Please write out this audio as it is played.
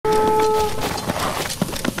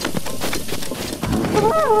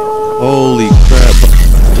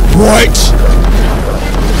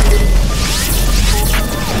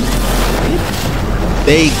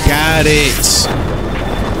got it.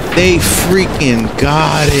 They freaking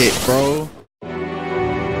got it, bro.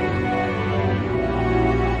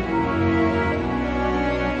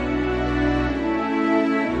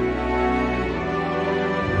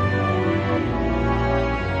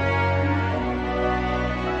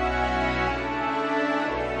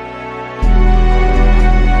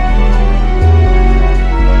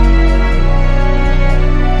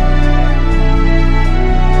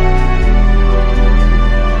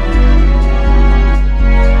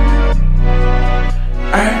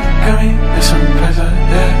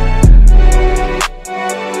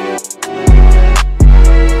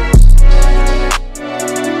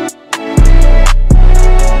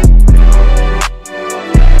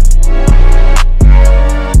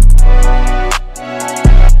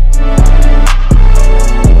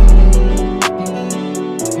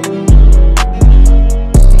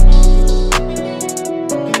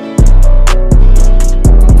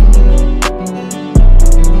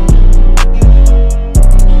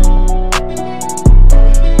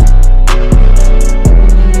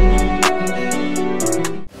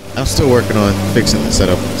 I'm still working on fixing the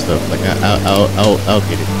setup and stuff. Like I'll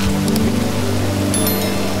get it.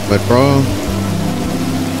 But bro,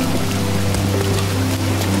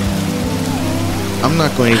 I'm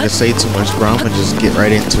not going to even say too much, bro. I'm gonna just get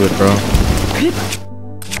right into it, bro.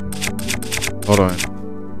 Hold on.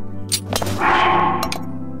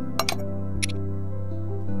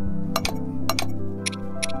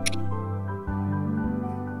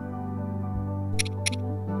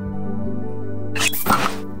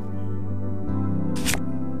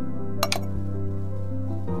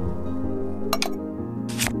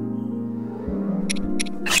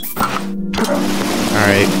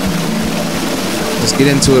 Alright. Let's get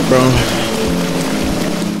into it, bro.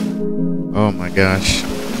 Oh my gosh.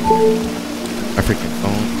 My freaking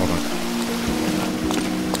phone. Hold on.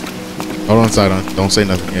 Hold on, side on. Don't say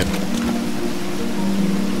nothing yet.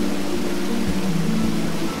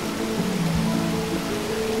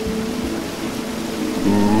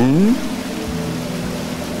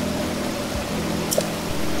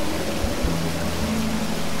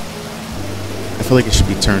 I feel like it should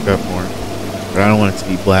be turned up more. But I don't want it to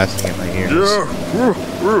be blasting in my ears.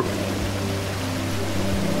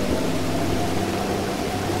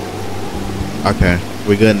 Okay,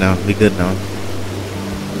 we good now. We good now.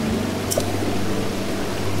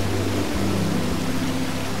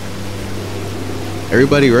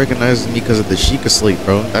 Everybody recognizes me because of the Sheikah sleep,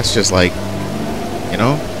 bro. That's just like, you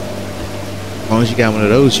know, as long as you got one of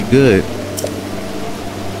those, you good.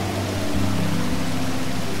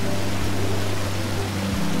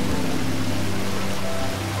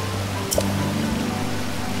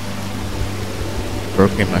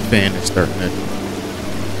 Okay, my fan is starting to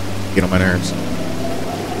get on my nerves.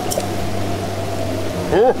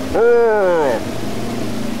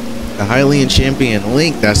 The Hylian champion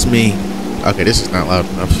Link, that's me. Okay, this is not loud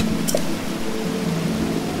enough.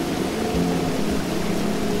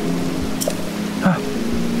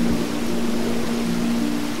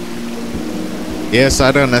 Yeah,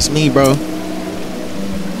 Sidon, that's me, bro.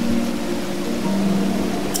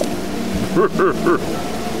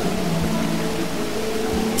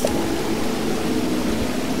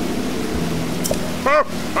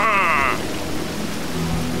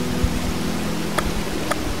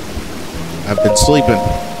 I've been sleeping.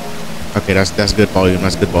 Okay, that's good volume.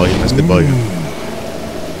 That's good volume. That's good volume.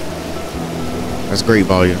 That's great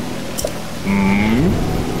volume.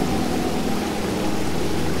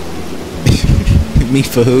 Me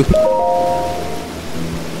for who?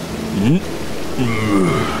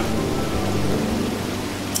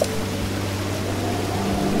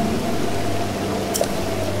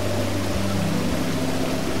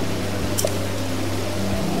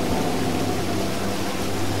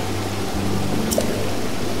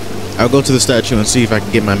 I'll go to the statue and see if I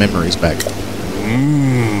can get my memories back.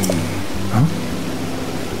 Huh?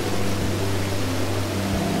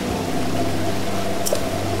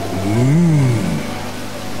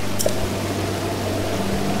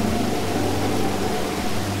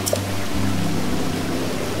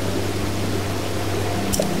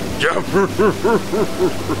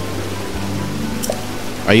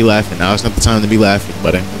 Are you laughing? Now it's not the time to be laughing,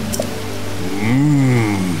 buddy.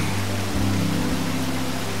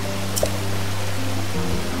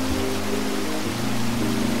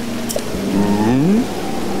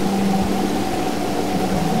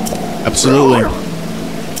 Absolutely.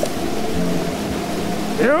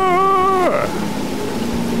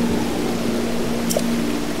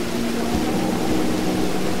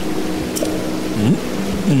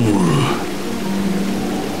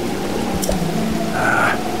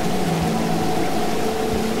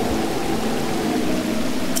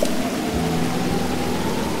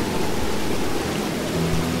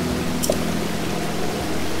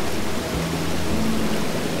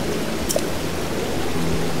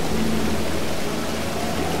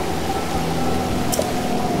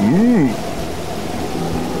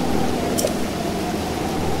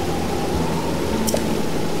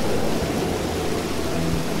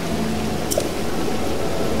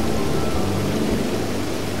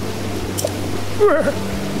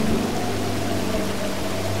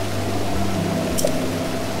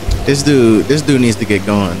 This dude needs to get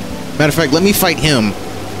going. Matter of fact, let me fight him.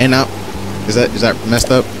 And I, is that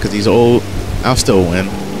messed up? Because he's old. I'll still win.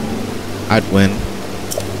 I'd win.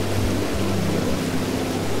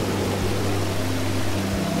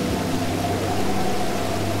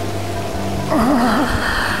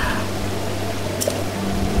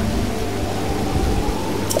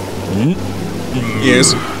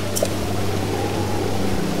 Yes.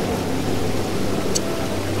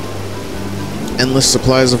 Endless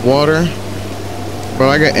supplies of water. Bro,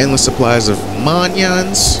 I got endless supplies of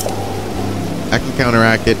manyans. I can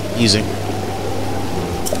counteract it easy.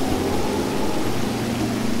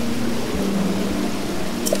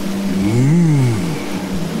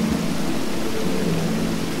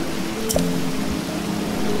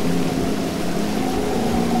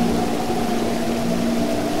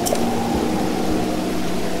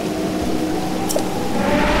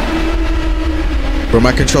 Bro,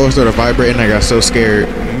 my controller started vibrating. I got so scared.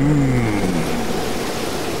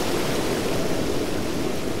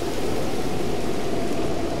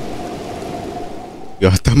 Yo,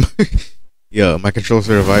 I thought yo, my controller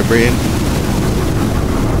started vibrating.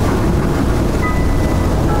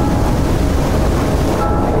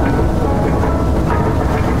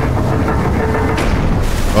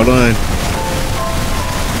 Hold on.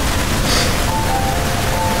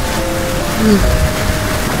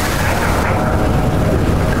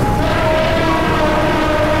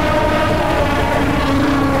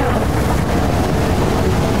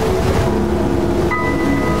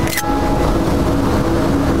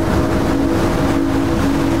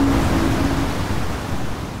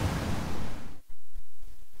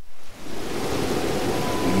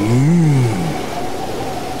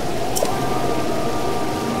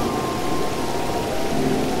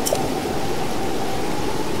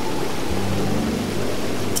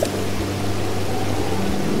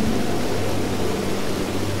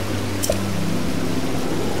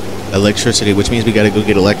 Electricity, which means we gotta go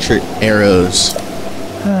get electric arrows.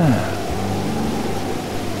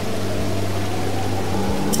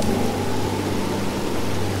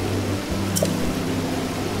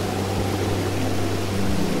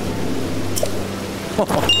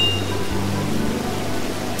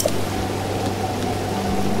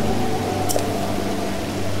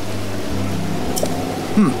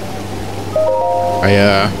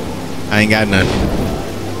 I ain't got none.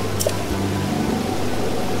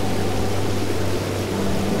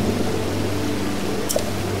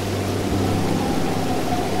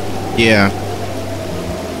 Yeah.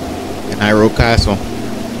 An Hyrule Castle,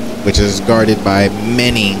 which is guarded by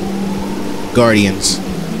many guardians.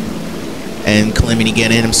 And Calamity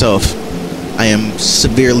Ganon himself. I am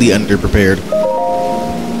severely underprepared.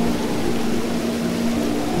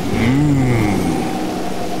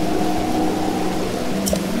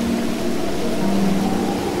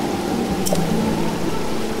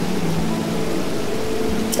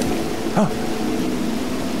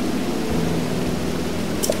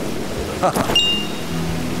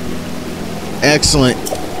 Excellent.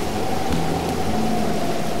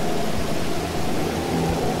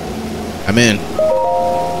 I'm in.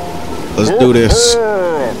 Let's do this.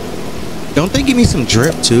 Don't they give me some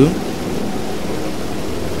drip too?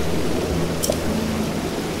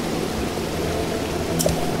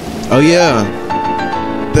 Oh yeah.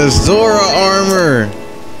 The Zora armor.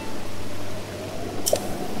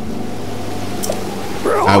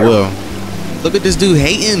 I will. Look at this dude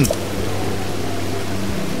hating.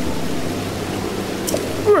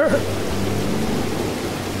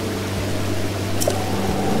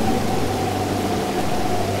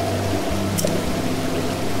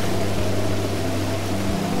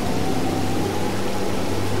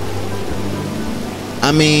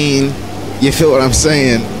 I mean, you feel what I'm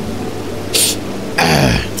saying?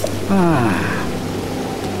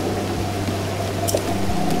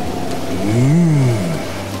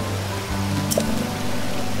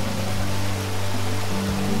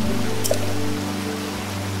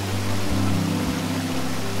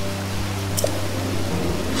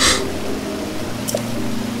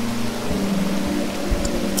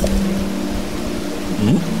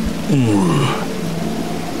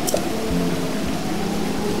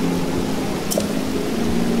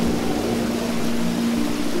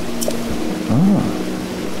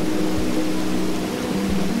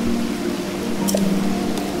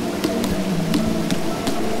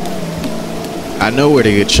 I know where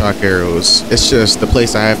to get shock arrows. It's just the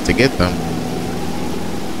place I have to get them.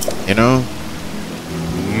 You know?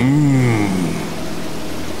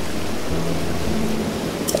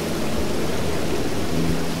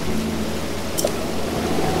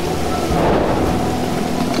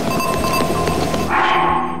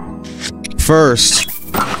 first.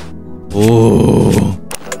 Ooh.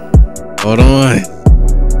 Hold on.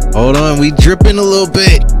 Hold on. We dripping a little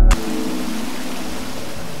bit.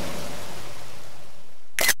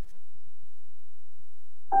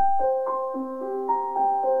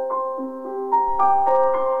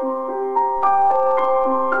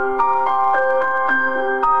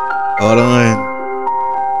 Hold on.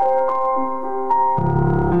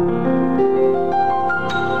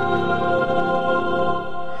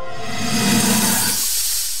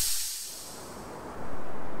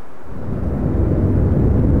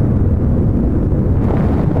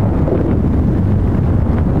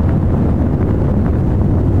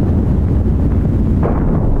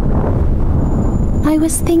 I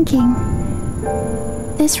was thinking,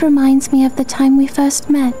 this reminds me of the time we first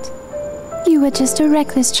met. You were just a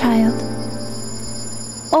reckless child,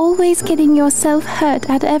 always getting yourself hurt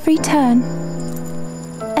at every turn.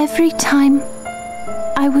 Every time,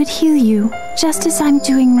 I would heal you, just as I'm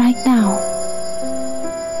doing right now.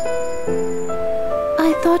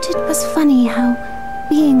 I thought it was funny how,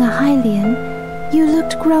 being a Hylian, you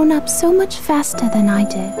looked grown up so much faster than I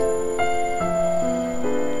did.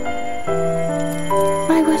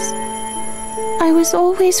 I was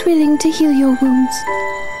always willing to heal your wounds,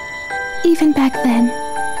 even back then.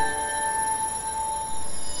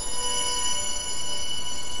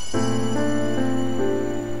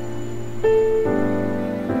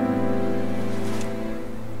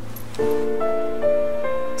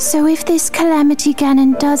 So if this Calamity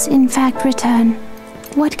Ganon does in fact return,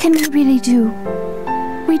 what can we really do?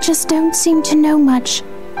 We just don't seem to know much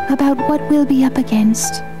about what we'll be up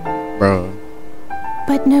against. Bro.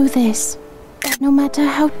 But know this, that no matter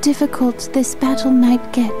how difficult this battle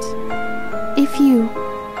might get, if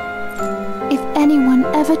anyone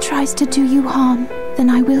ever tries to do you harm, then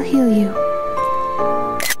I will heal you.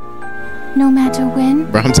 No matter when.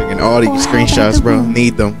 Bro, I'm taking all these screenshots, bro.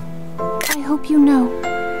 Need them. I hope you know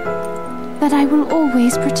that I will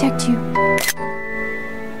always protect you.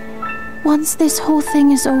 Once this whole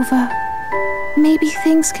thing is over, maybe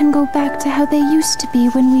things can go back to how they used to be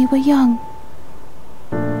when we were young.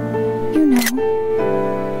 You know.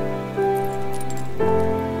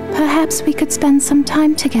 Perhaps we could spend some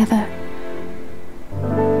time together.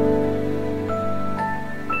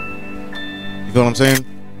 You feel what I'm saying?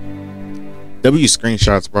 W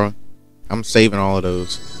screenshots, bro. I'm saving all of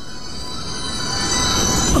those.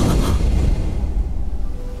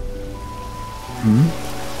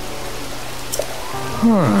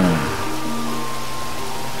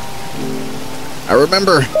 I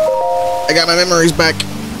remember. I got my memories back.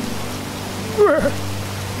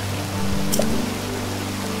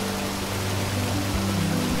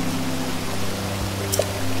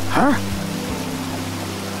 Huh?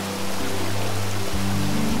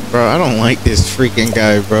 Bro, I don't like this freaking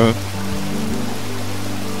guy, bro.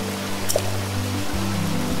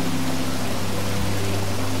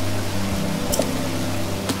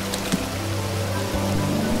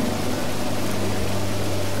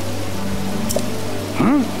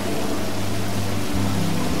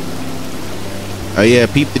 Oh yeah,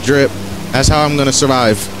 peep the drip. That's how I'm gonna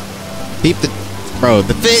survive. Peep the, bro.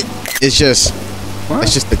 The fit is just,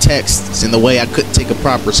 it's just the text. It's in the way. I couldn't take a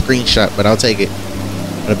proper screenshot, but I'll take it.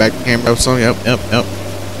 Put it back to camera. So yep.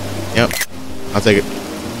 I'll take it,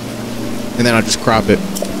 and then I'll just crop it.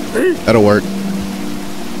 That'll work.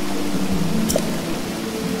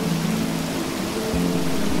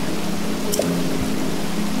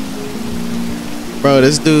 Bro,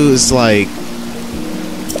 this dude is like.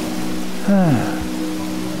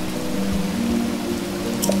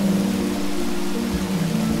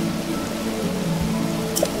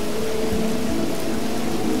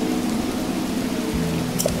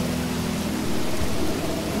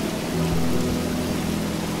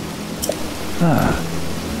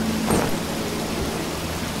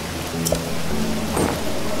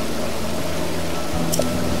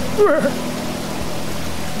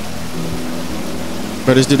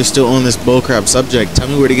 Bro, this dude is still on this bullcrap subject. Tell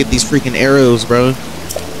me where to get these freaking arrows, bro.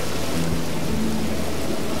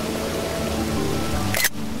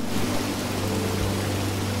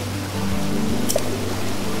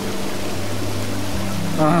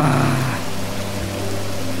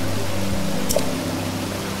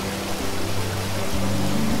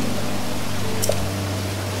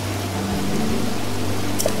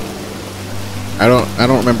 I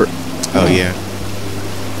don't remember. Oh yeah.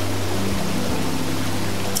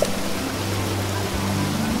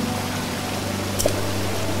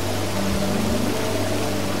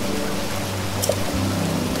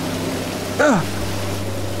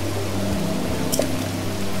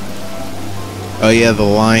 Oh yeah, the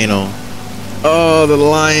Lionel. Oh, the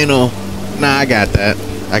Lionel. Nah, I got that.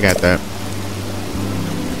 I got that.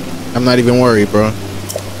 I'm not even worried, bro.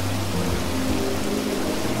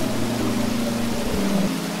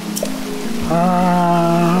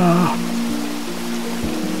 Ah.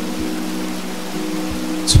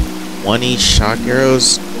 20 shock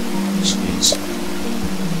arrows. Jeez.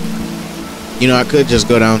 You know, I could just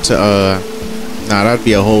go down to nah, that'd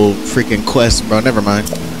be a whole freaking quest, bro. Never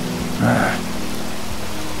mind.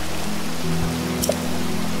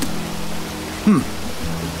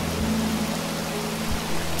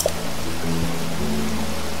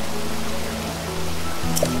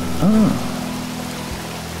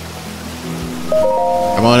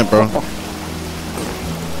 I'm on it, bro.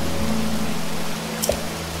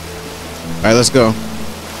 Alright, let's go.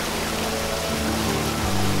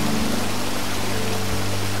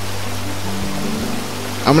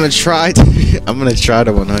 I'm gonna try to I'm gonna try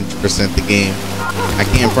to 100% the game. I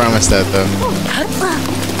can't promise that though.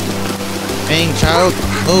 Dang, child,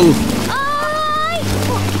 move.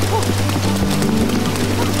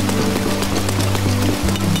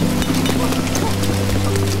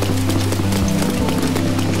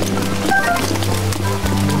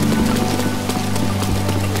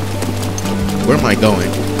 Where am I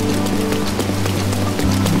going?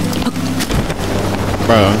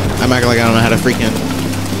 Bro, I'm acting like I don't know how to freaking...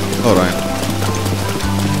 Hold on.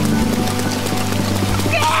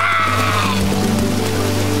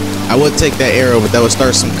 I would take that arrow, but that would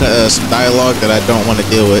start some dialogue that I don't want to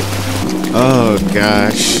deal with. Oh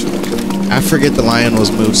gosh. I forget the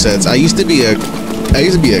Lionel's movesets. I used to be a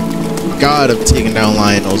god of taking down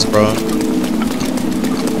Lionel's, bro.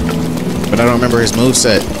 But I don't remember his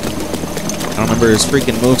moveset. I don't remember his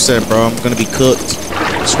freaking moveset, bro. I'm gonna be cooked.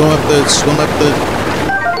 Swim up the...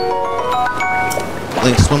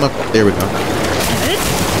 Link, swim up. There we go.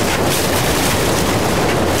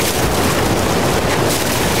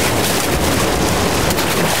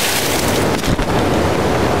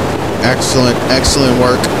 Excellent, excellent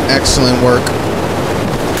work. Excellent work.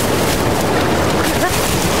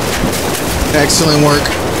 Excellent work.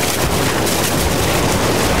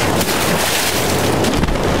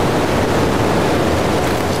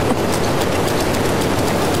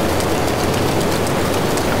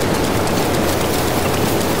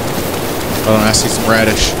 Oh, I see some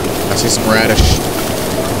radish. I see some radish.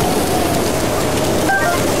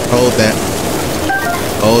 Hold that.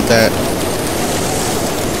 Hold that.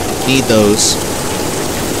 Need those.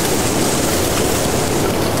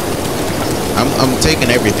 I'm taking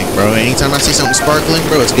everything, bro. Anytime I see something sparkling,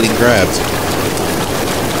 bro, it's getting grabbed.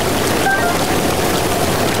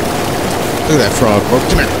 Look at that frog, bro.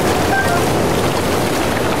 Come here.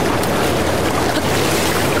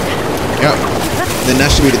 Yep. Then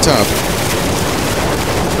that should be the top.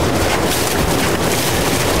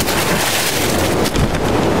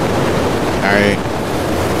 Alright.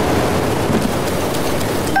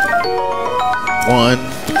 1,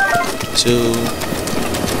 2.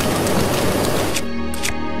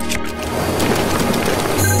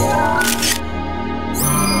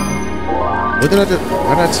 What did I do?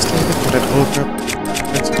 Why did I just leave it for that old crap?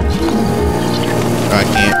 Oh, I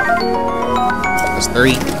can't. That's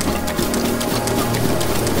 3.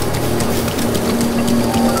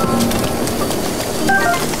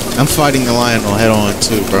 I'm fighting the Lionel head on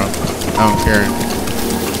too, bro. I don't care.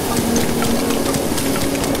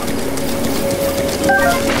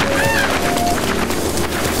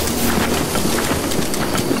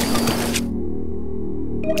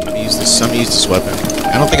 I'm gonna use this weapon.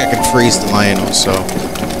 I don't think I can freeze the Lionel, so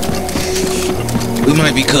we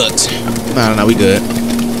might be cooked. No, we good.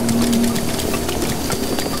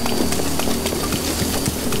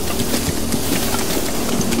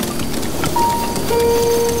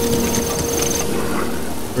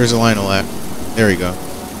 Where's the Lionel at? There we go.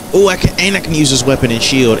 Oh, I can use this weapon and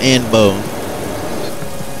shield and bow.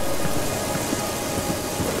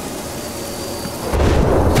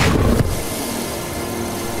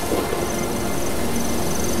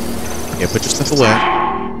 Yeah, put your stuff away.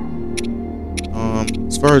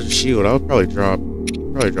 As far as the shield, I would probably drop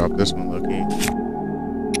this one, low-key.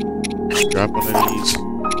 Drop one of these.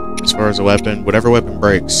 As far as the weapon, whatever weapon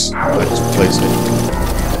breaks, I just replace it.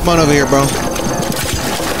 Come on over here, bro.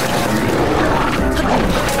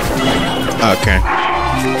 Okay.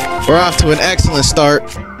 We're off to an excellent start.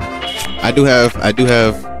 I do have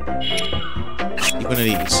one of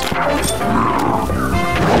these.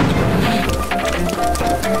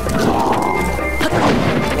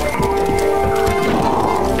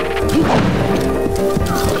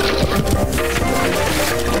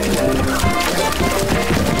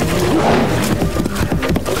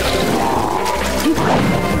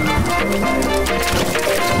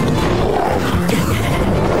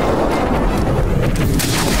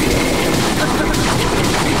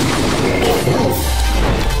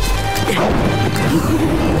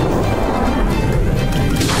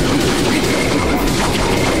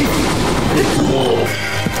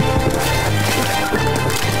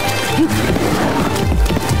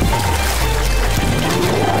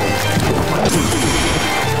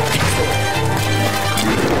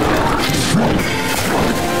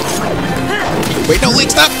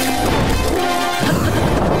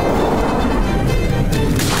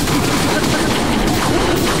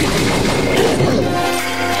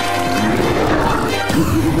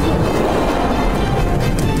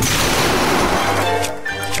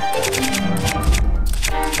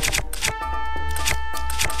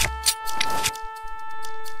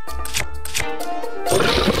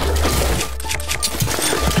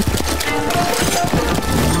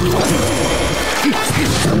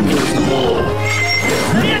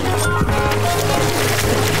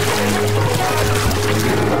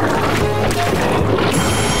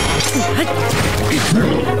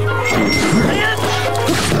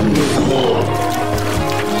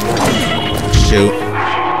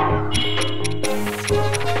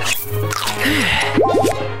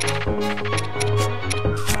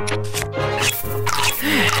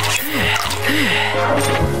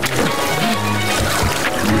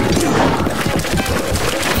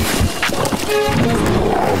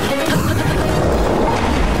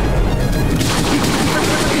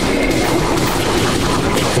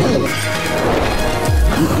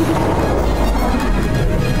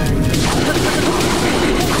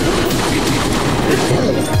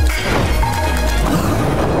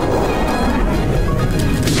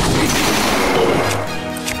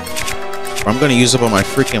 I'm gonna use up all my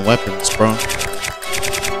freaking weapons, bro.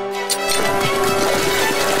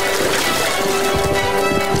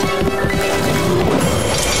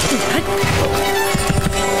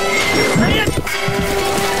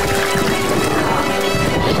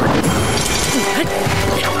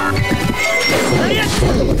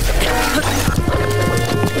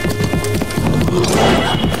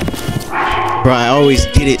 Bro, I always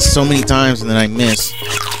get it so many times and then I miss.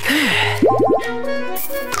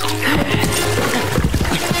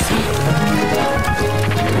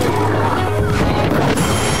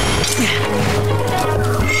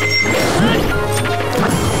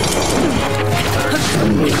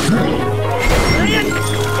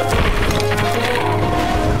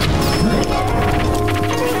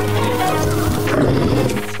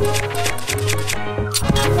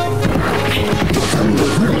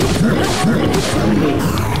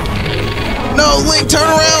 No, Link, turn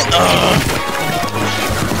around!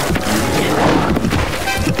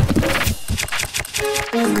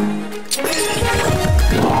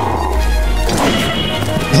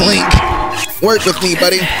 Link, work with me,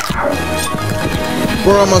 buddy.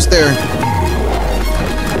 We're almost there.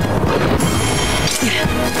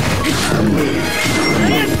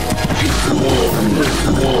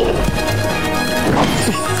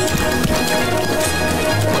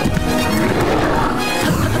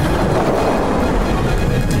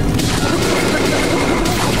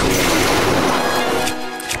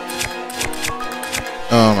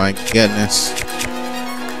 Oh my goodness.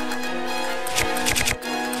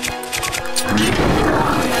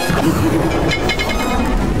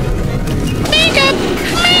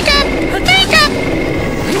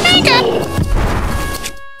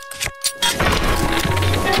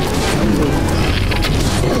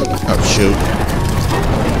 Oh shoot.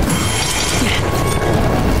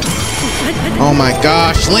 Oh my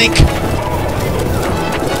gosh, Link!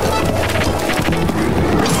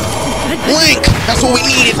 Link! That's what we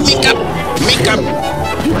needed! Link up! Link up!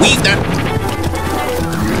 Weave that!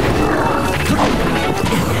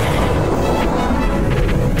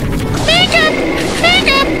 Link up! Link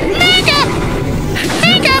up! Link up!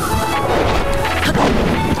 Link up!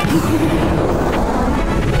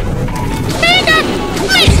 Link up!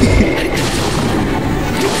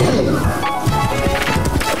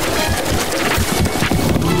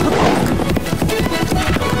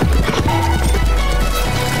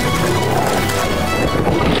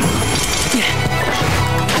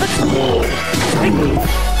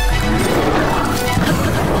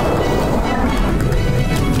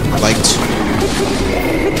 Like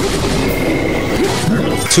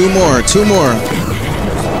two more.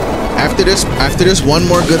 After this, one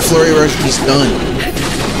more good flurry rush, he's done.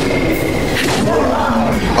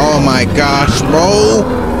 Oh my gosh, bro!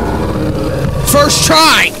 First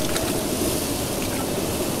try.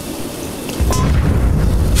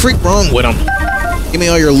 Freak wrong with him. Give me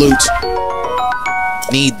all your loot.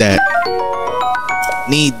 Need that.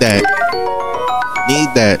 Need that.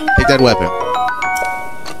 Need that. Take that weapon.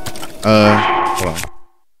 Hold on.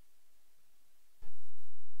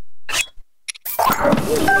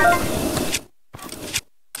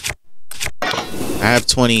 I have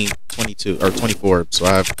 20, 22, or 24, so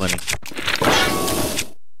I have plenty.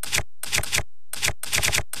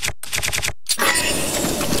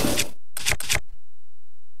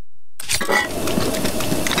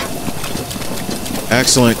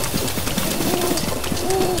 Excellent.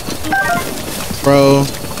 Bro.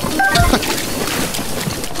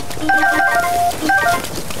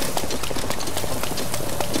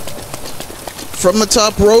 From the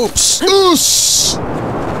top ropes. Oos!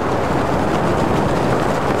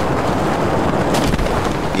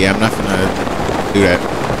 Yeah, I'm not gonna do that.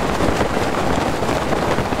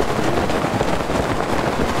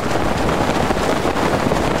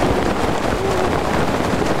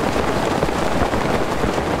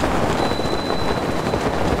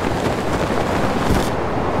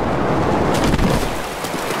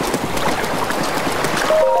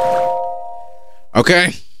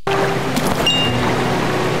 Okay.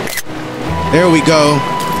 There we go.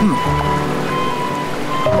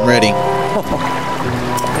 I'm ready.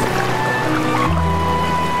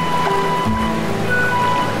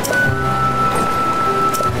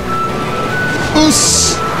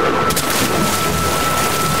 Oos!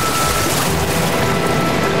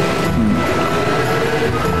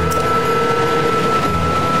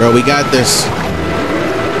 Bro, we got this.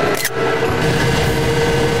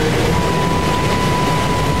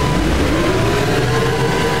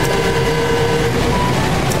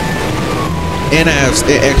 And I have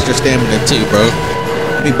extra stamina too, bro.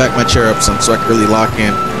 Let me back my chair up some so I can really lock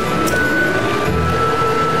in.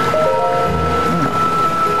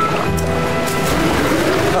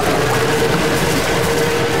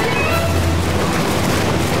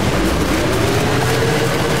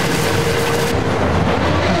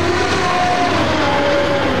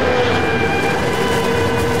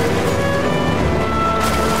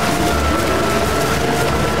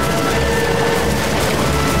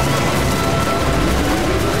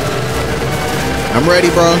 I'm ready,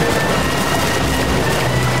 bro.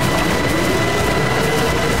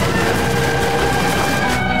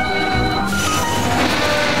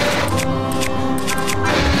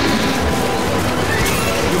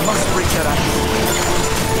 You must break that up.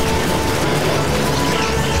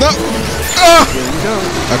 No. Oh! Here we go.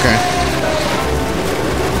 Okay.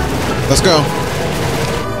 Let's go.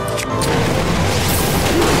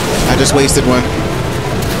 I just wasted one.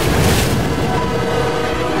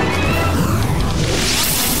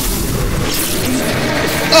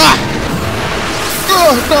 Ah!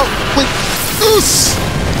 Oh, no. Wait. Oos.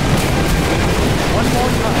 One more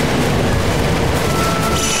time.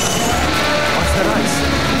 Watch that ice.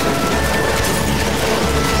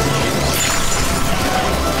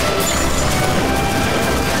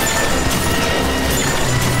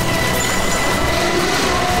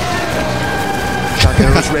 Shock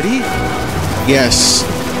arrows ready? Yes.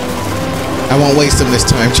 I won't waste them this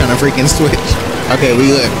time trying to freaking switch. Okay, we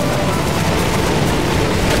good.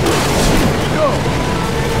 Go!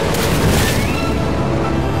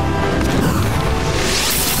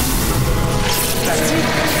 That's it.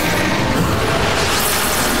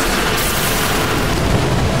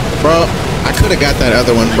 Bro, I could have got that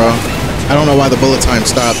other one, bro. I don't know why the bullet time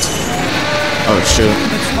stopped. Oh, shoot.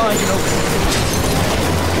 It's fine, you know.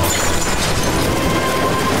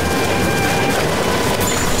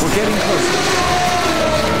 We're getting closer.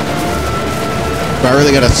 But I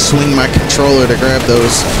really gotta swing my controller to grab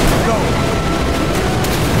those. Go!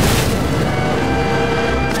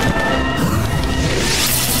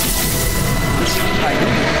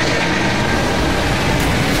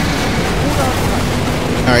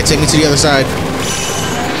 Alright, take me to the other side.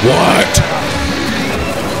 What?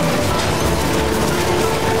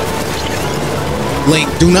 Link,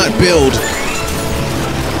 do not build.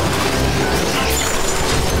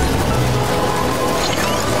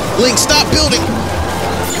 Link, stop building.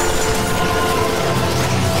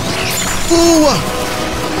 Ooh.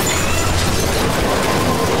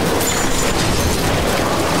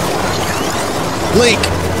 Link,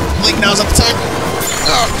 now's not the time.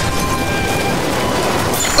 Oh.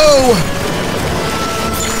 Oh.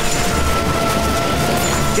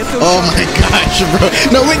 Get those Oh my gosh, bro.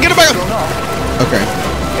 No, Link, get it back up. thrown off. Okay.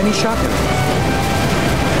 Any shot arrows?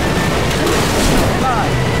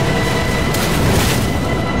 Five.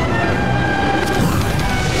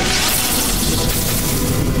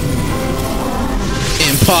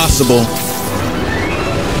 Impossible.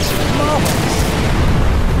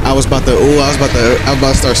 I was about to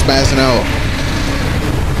start spazzing out.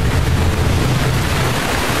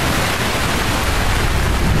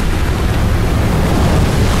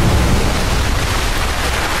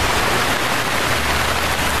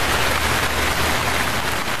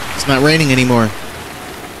 It's not raining anymore.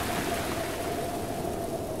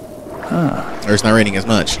 Or it's not raining as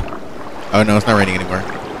much. Oh no, it's not raining anymore.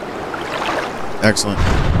 Excellent.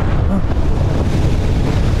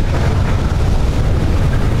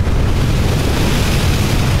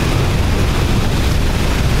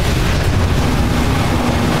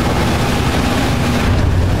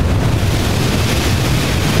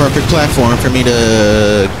 Perfect platform for me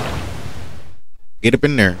to get up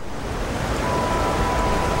in there.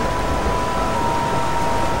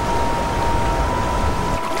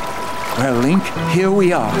 Well, Link, here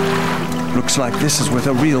we are. Looks like this is where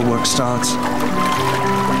the real work starts.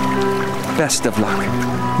 Best of luck.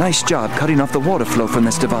 Nice job cutting off the water flow from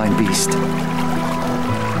this divine beast.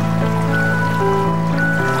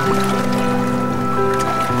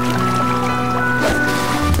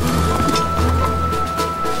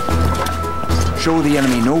 Show the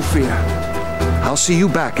enemy no fear. I'll see you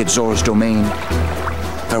back at Zor's domain.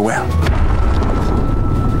 Farewell.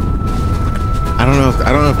 I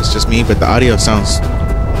don't know if it's just me, but the audio sounds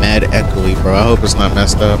mad echoey, bro. I hope it's not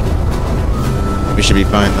messed up. We should be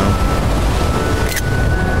fine though.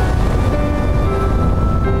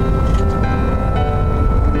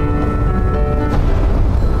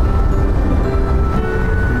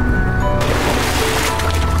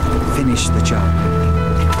 Finish the job.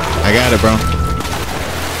 I got it, bro.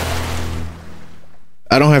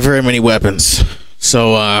 I don't have very many weapons,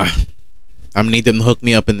 so I'm gonna need them to hook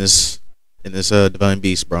me up in this divine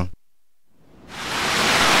beast, bro.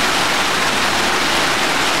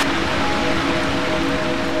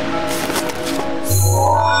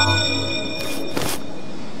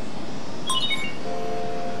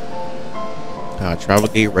 Travel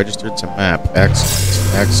gate registered to map.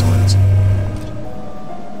 Excellent, excellent.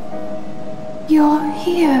 You're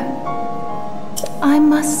here. I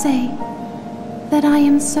must say that I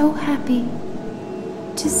am so happy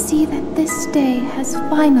to see that this day has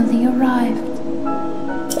finally arrived.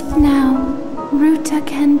 Now, Ruta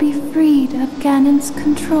can be freed of Ganon's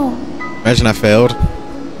control. Imagine I failed.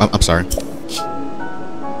 I'm sorry.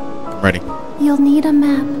 I'm ready. You'll need a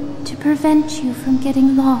map to prevent you from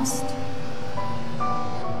getting lost.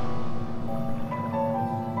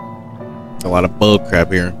 A lot of bug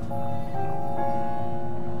crap here.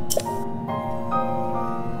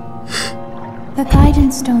 The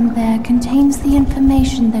guidance stone there contains the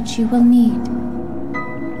information that you will need.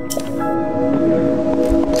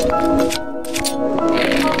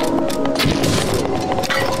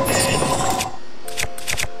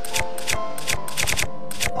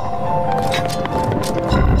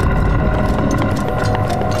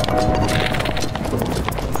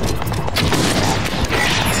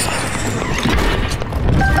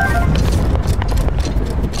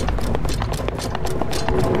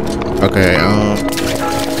 Okay,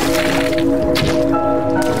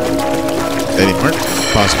 that didn't work?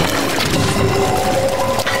 Possible.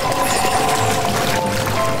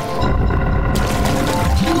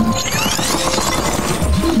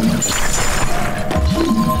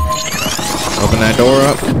 Open that door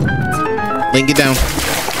up. Link it down.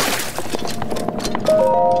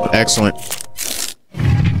 Excellent.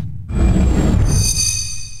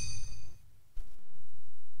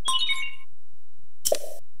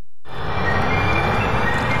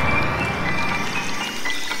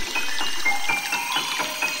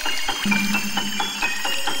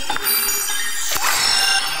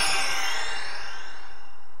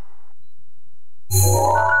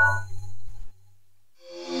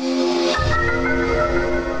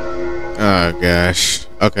 Oh gosh.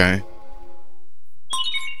 Okay.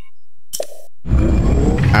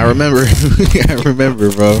 I remember. I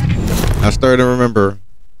remember, bro. I started to remember.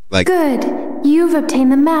 Like. Good. You've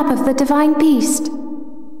obtained the map of the Divine Beast.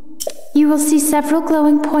 You will see several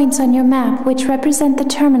glowing points on your map which represent the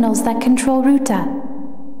terminals that control Ruta.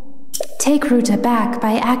 Take Ruta back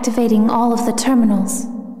by activating all of the terminals.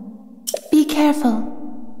 Be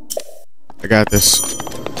careful. I got this.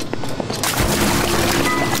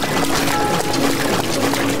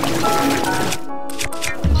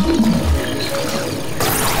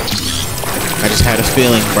 I just had a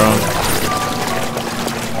feeling, bro.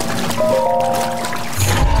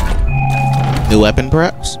 New weapon,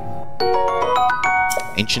 perhaps?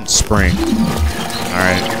 Ancient spring.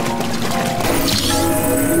 Alright.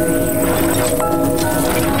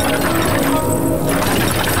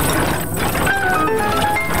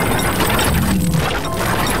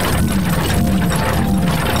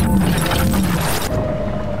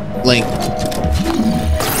 Link.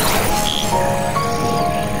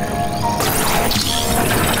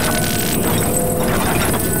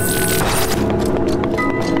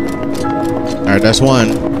 Alright, that's one.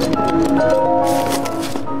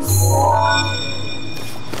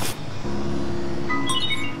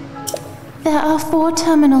 There are 4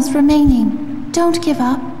 terminals remaining. Don't give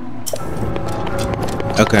up.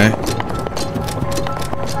 Okay.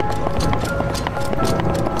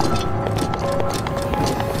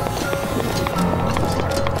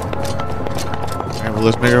 Alright, well,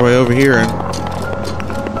 let's make our way over here and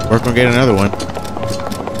work on getting another one.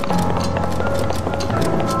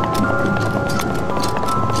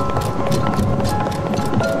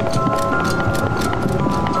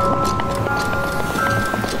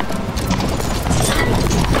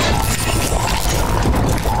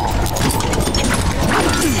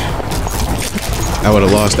 I would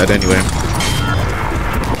have lost that anyway.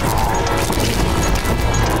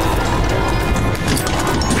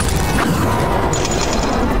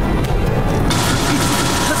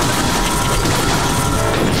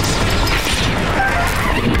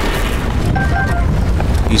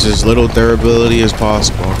 Use as little durability as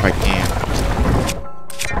possible if I can.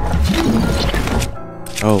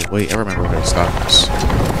 Oh, wait, I remember where to stop this.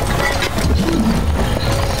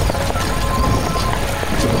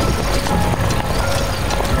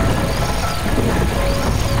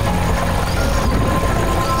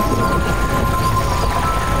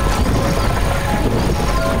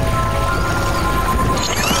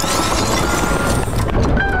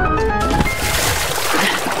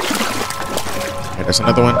 There's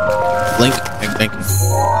another one. Link, thank you.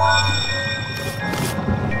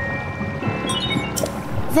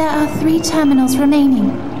 There are 3 terminals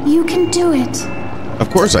remaining. You can do it. Of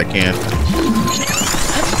course I can.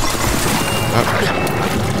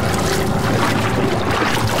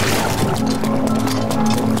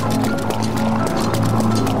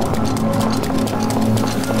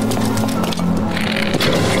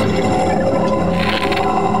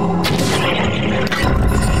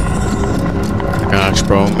 Gosh,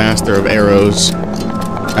 bro, master of arrows.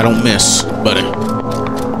 I don't miss, buddy.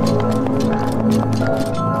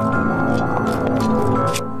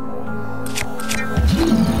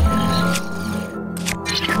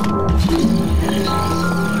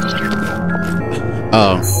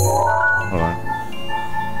 Oh. Hold on.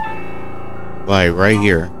 Like right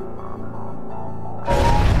here.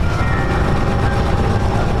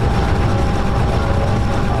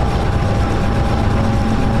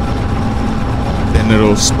 Then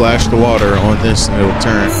it'll splash the water on this and it'll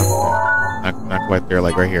turn. Not quite there,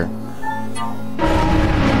 like right here.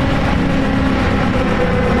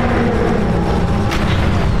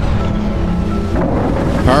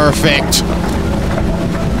 Perfect.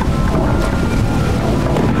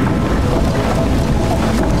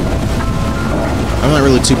 I'm not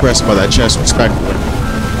really too pressed by that chest, respectfully.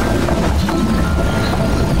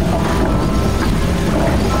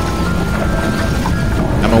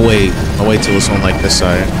 I'll wait till it's on like this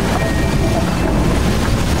side.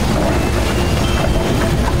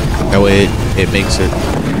 That way it makes it.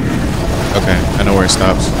 Okay, I know where it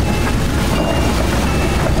stops.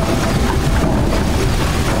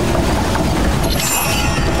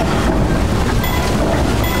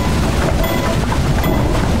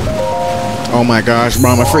 Oh my gosh,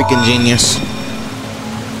 bro, I'm a freaking genius.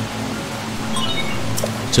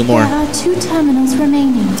 2 more. There are 2 terminals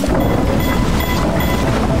remaining.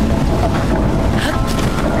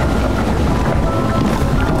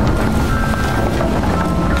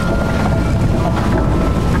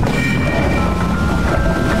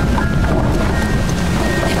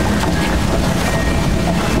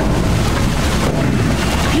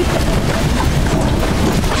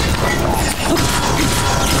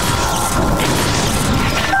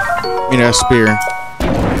 Give me that spear.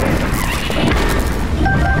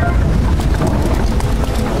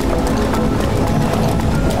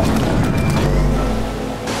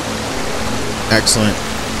 Excellent.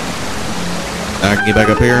 Now I can get back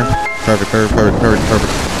up here. Perfect, perfect, perfect, perfect,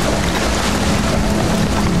 perfect.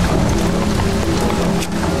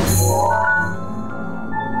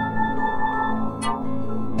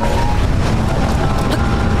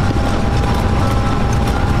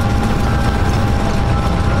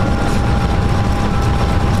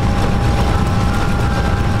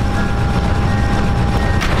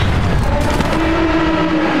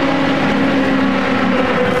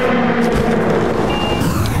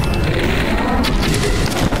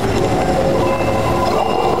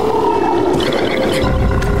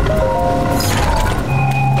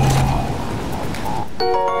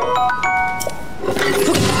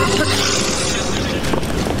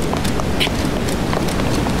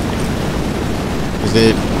 Is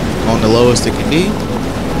it on the lowest it can be?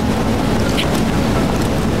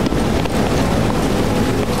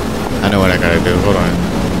 I know what I gotta do. Hold on.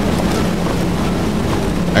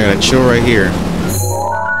 I gotta chill right here.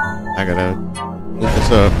 I gotta move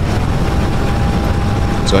this up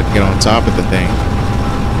so I can get on top of the thing.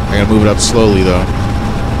 I gotta move it up slowly though.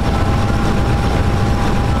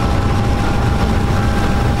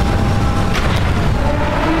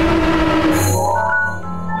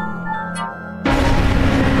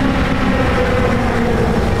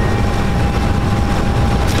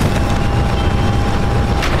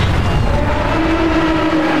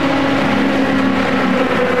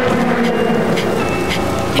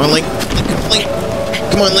 Come on, Link. Link.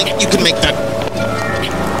 Come on, Link. You can make that.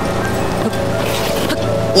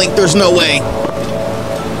 Link, there's no way.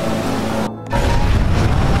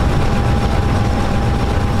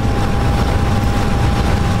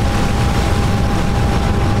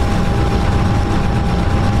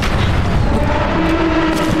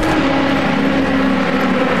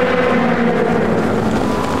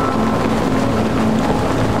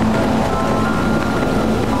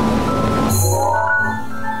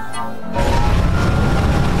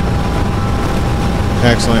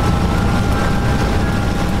 Excellent.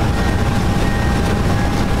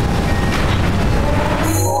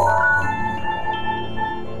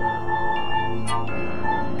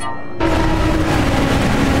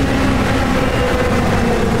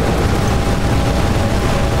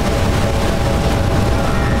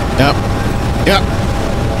 Yep.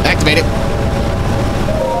 Activate it.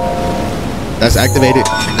 That's activated.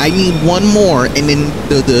 I need one more, and then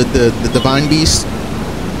the divine beast,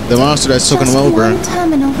 the monster that's taking him over. Just 1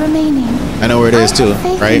 terminal remaining. I know where it is too,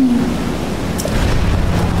 right?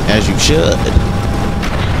 As you should.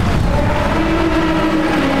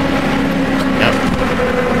 Yep.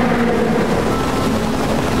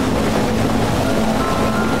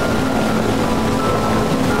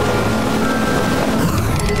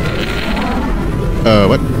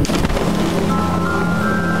 What?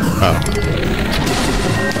 Oh.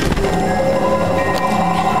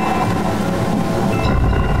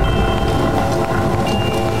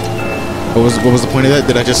 What was the point of that?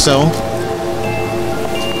 Did I just sell?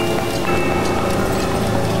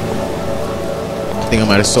 I think I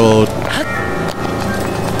might have sold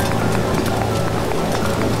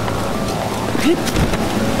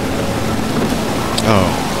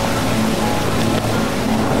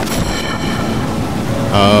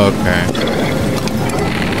Okay.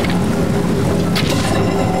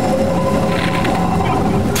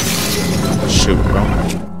 Shoot, bro.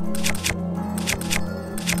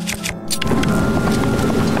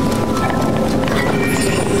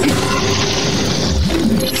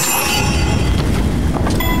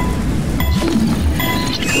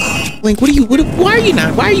 Link, why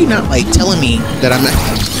are you not like telling me that I'm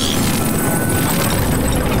not?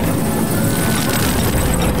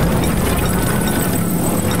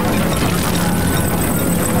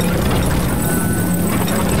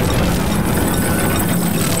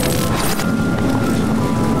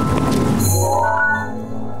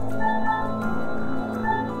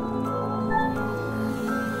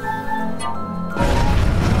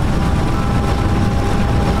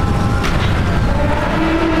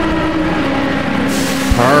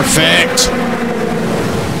 Perfect.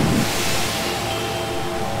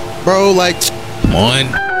 Bro, like, come on.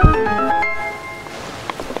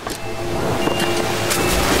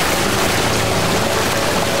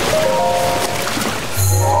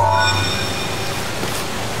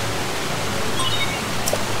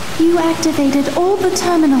 You activated all the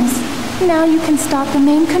terminals. Now you can start the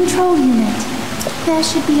main control unit. There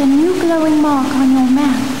should be a new glowing mark on your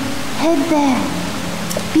map. Head there.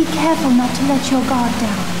 Be careful not to let your guard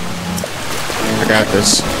down. I got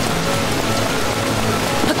this.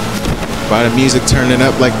 Why the music turning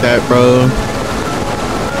up like that, bro?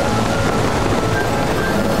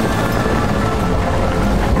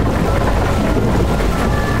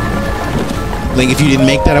 Link, if you didn't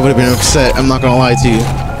make that, I would have been upset. I'm not gonna lie to you.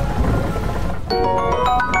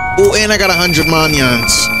 Oh, and I got 100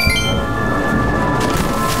 manyans.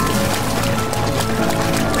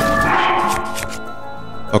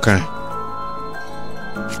 Okay.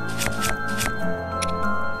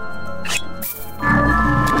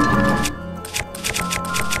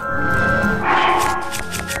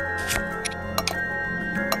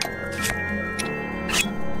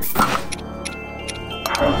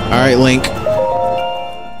 All right, Link.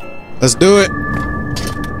 Let's do it.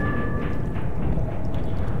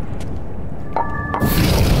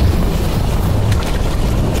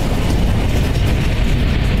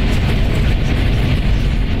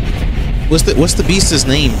 What's the beast's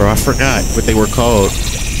name, bro? I forgot what they were called.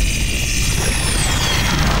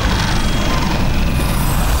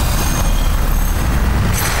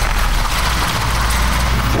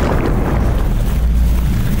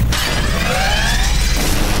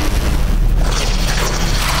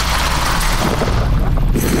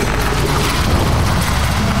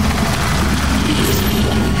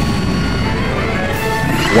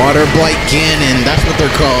 Water Blight Cannon, that's what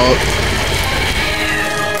they're called.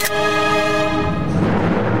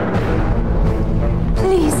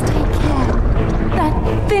 Please take care. That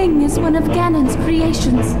thing is one of Ganon's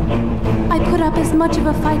creations. I put up as much of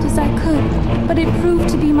a fight as I could, but it proved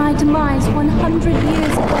to be my demise 100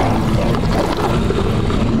 years away.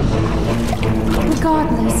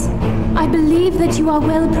 Regardless, I believe that you are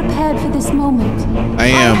well prepared for this moment. I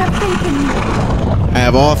am. I have faith in you.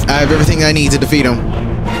 I have everything I need to defeat him.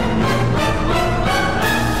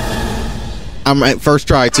 I'm at first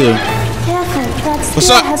try too. Careful, that What's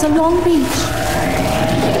spear up? has a long reach.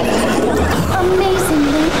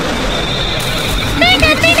 Amazingly.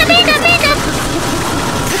 Mega.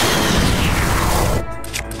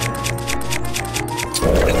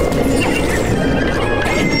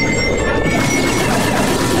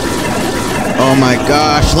 Oh my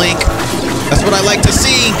gosh, Link. That's what I like to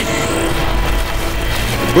see.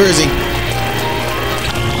 Where is he?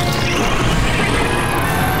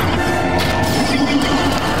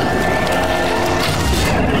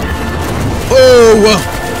 Oh,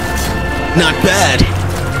 not bad.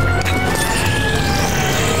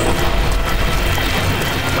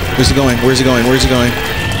 Where's he going? Where's he going? Where's he going?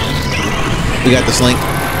 We got this, Link.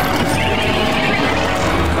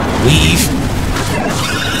 Weave.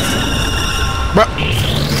 Bro.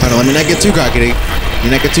 Hold on, let me not get too cocky. Let me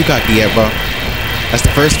not get too cocky yet, bro. That's the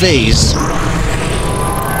first phase.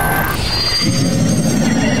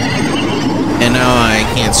 And now I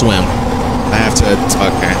can't swim. I have to,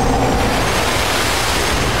 okay.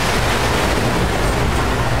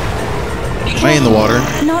 Am I in the water?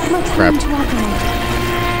 Not much Crap. room to operate.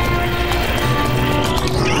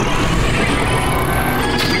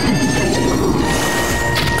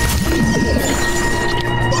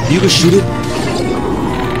 You can shoot it.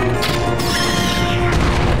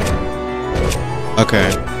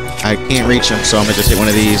 Okay. I can't reach him, so I'm gonna just hit one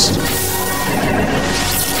of these.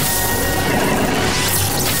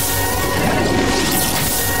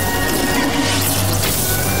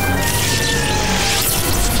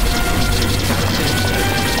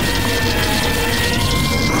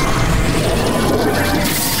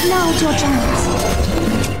 Hold your chance.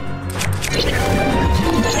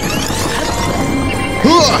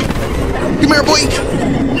 Come here, boy.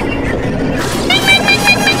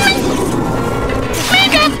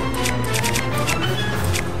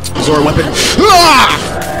 Zord weapon.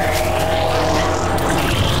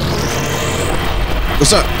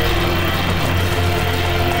 What's up?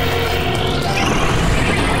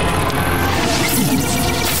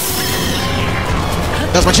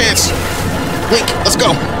 That's my chance. Link, let's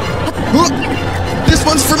go. This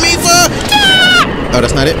one's for me, Oh,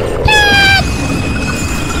 that's not it.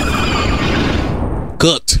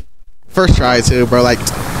 Cooked. First try too, bro. Like,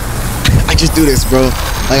 I just do this, bro.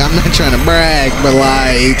 Like, I'm not trying to brag, but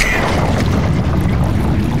like,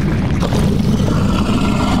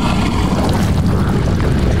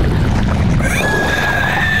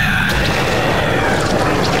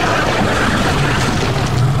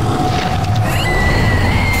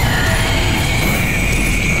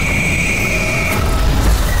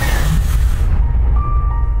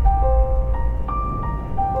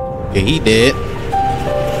 yeah, he did.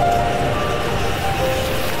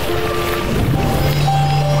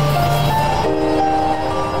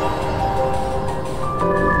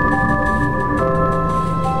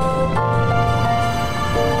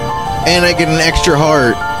 And I get an extra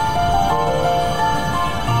heart.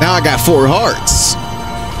 Now I got 4 hearts.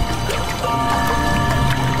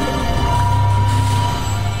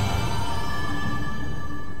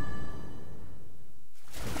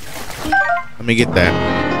 Let me get that.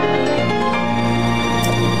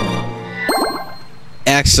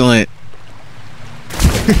 Excellent.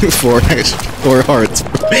 4 hearts.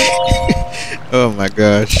 Oh my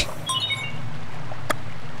gosh.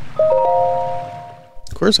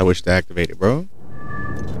 Of course I wish to activate it, bro.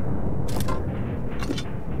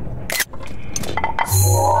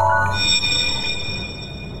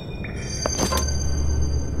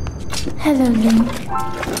 Hello, Link.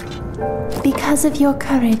 Because of your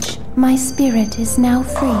courage, my spirit is now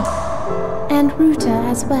free. And Ruta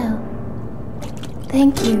as well.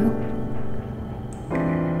 Thank you.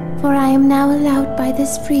 For I am now allowed by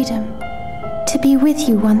this freedom to be with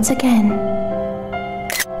you once again.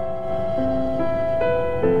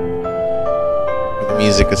 The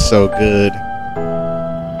music is so good.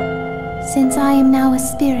 Since I am now a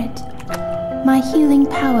spirit, my healing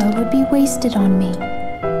power would be wasted on me.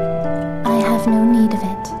 I have no need of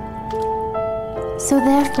it. So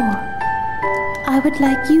therefore, I would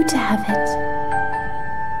like you to have it.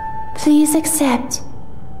 Please accept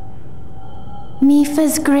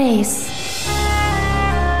Mipha's grace.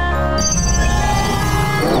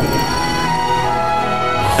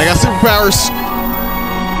 I got superpowers.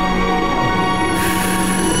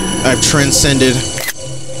 I've transcended.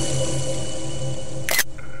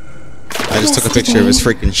 I just took a picture of his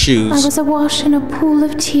freaking shoes. I was awash in a pool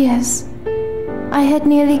of tears. I had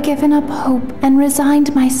nearly given up hope and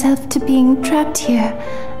resigned myself to being trapped here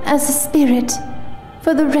as a spirit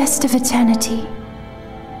for the rest of eternity.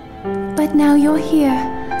 But now you're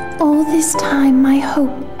here. All this time my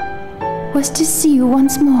hope was to see you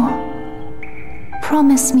once more.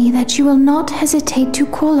 Promise me that you will not hesitate to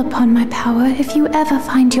call upon my power if you ever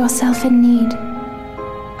find yourself in need.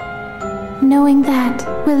 Knowing that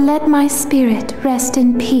will let my spirit rest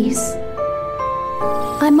in peace.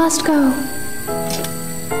 I must go.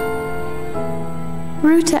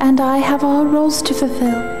 Ruta and I have our roles to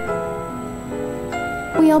fulfill.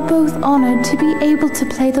 We are both honored to be able to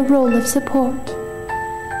play the role of support.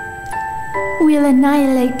 We'll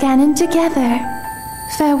annihilate Ganon together.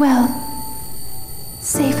 Farewell.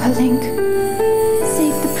 Save her, Link.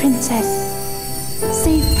 Save the princess.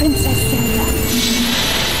 Save Princess Zelda.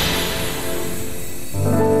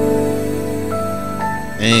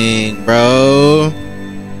 Dang, bro.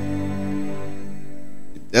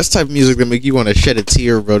 That's the type of music that make you want to shed a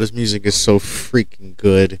tear, bro. This music is so freaking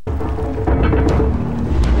good.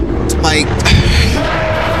 Like,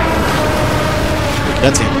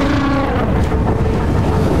 that's it.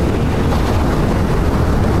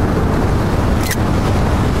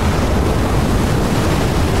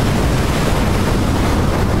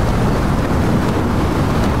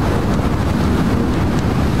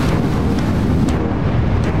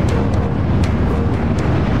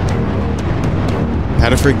 How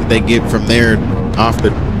the freak did they get from there off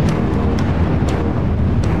the...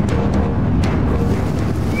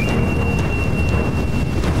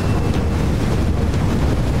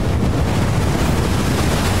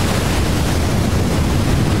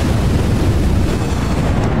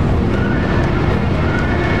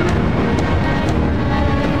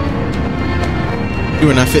 You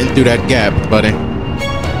were not fitting through that gap, buddy.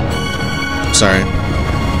 Sorry.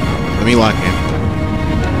 Let me lock in.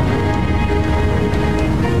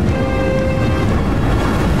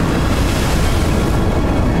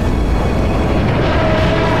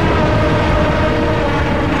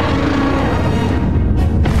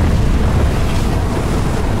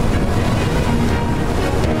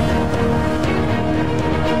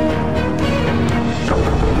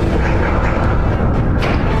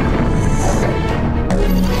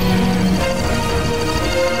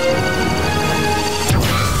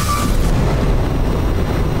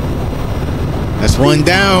 That's one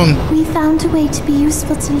down. We found a way to be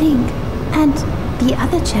useful to Link, and the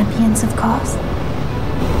other champions, of course.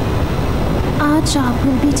 Our job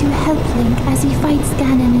will be to help Link as he fights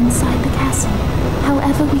Ganon inside the castle,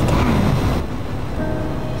 however we can.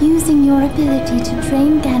 Using your ability to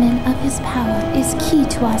drain Ganon of his power is key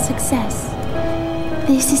to our success.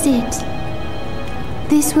 This is it.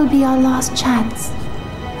 This will be our last chance,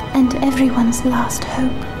 and everyone's last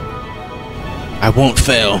hope. I won't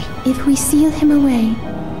fail. If we seal him away,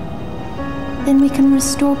 then we can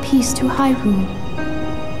restore peace to Hyrule.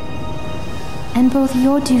 And both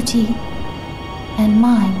your duty and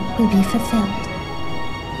mine will be fulfilled.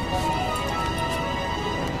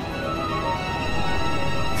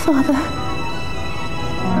 Father,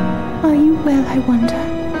 are you well, I wonder?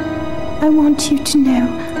 I want you to know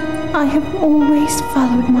I have always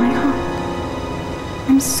followed my heart.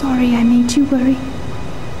 I'm sorry I made you worry.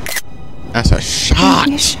 That's a shot.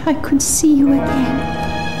 I wish I could see you again.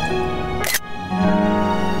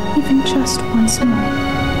 Even just once more.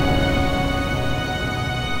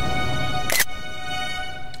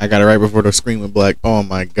 I got it right before the screen went black. Oh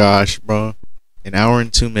my gosh, bro. An hour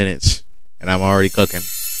and 2 minutes. And I'm already cooking.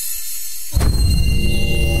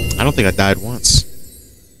 I don't think I died once.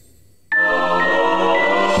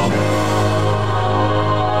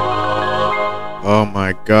 Oh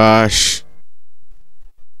my gosh.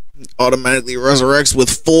 Automatically resurrects with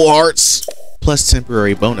full hearts. Plus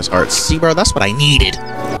temporary bonus hearts. See, bro, that's what I needed.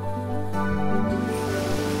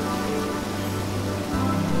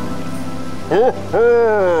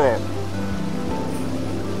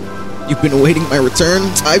 You've been awaiting my return?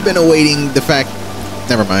 I've been awaiting the fact...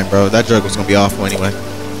 Never mind, bro. That joke was gonna be awful anyway.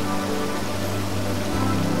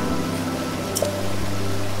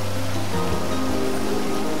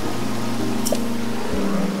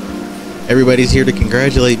 Everybody's here to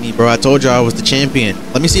congratulate me, bro. I told you I was the champion.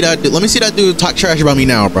 Let me see that. Let me see that dude talk trash about me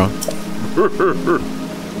now, bro.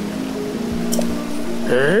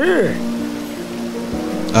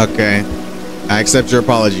 Okay, I accept your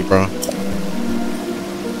apology, bro.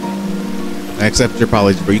 I accept your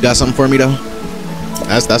apology, bro. You got something for me though?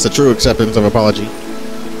 That's a true acceptance of apology.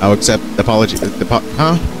 I'll accept the apology.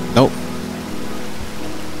 Huh? Nope.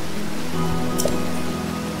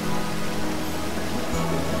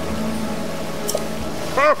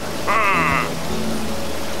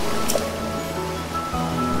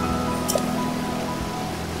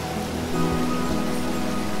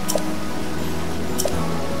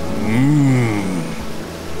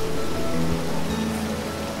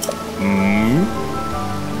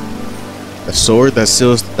 The sword that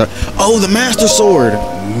seals the... Oh, the Master Sword!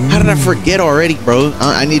 How did I forget already, bro?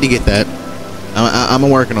 I need to get that. I'm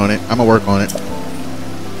working on it. I'm gonna work on it.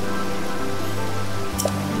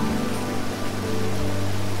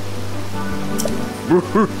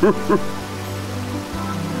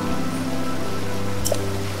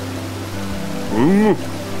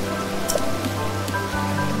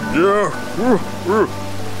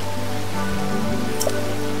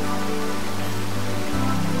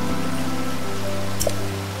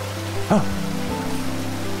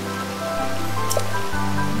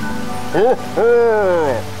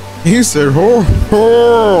 He said, ho,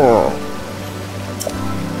 ho.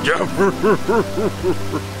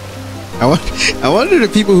 I wonder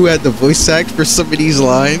if people who had the voice act for some of these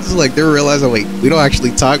lines, like they're realizing, wait, we don't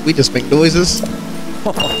actually talk, we just make noises.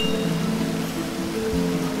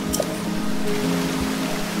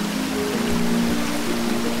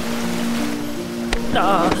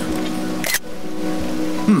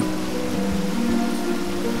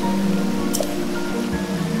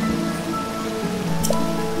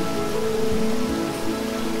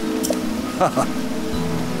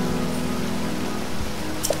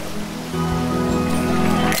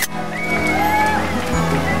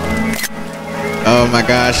 Oh my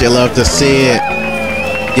gosh, you love to see it.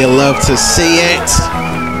 You love to see it.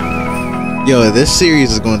 Yo, this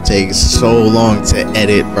series is gonna take so long to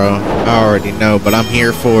edit, bro. I already know, but I'm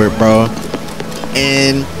here for it, bro.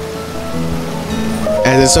 And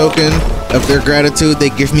as a token of their gratitude they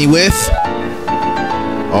give me with...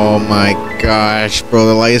 Oh my gosh, bro,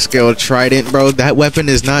 the light scale trident, bro. That weapon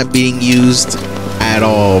is not being used at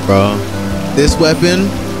all, bro. This weapon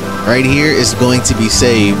right here is going to be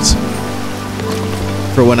saved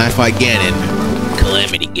for when I fight Ganon.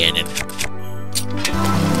 Calamity Ganon.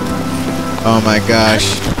 Oh my gosh.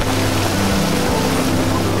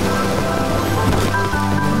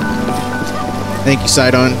 Thank you,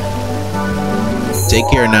 Sidon. Take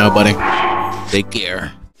care now, buddy. Take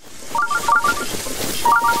care.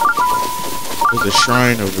 There's a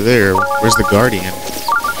shrine over there. Where's the guardian?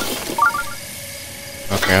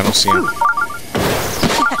 Okay, I don't see him.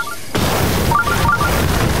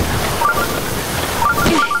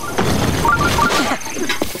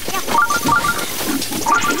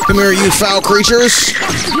 Come here, you foul creatures.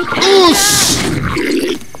 Oos!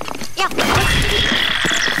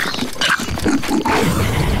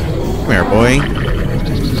 Come here, boy.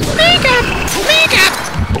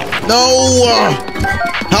 No!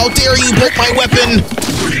 How dare you break my weapon?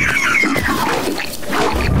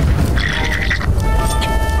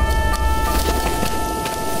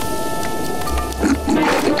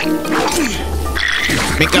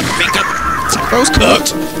 Make up. Bro's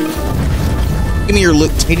cooked. Give me your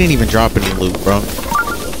loot. He didn't even drop any loot, bro.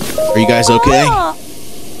 Are you guys okay?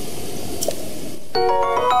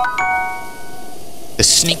 The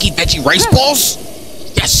sneaky veggie rice balls?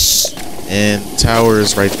 Yes! And tower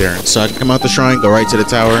is right there. So I can come out the shrine, go right to the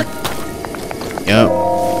tower. Yep.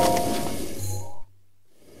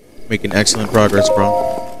 Making excellent progress, bro.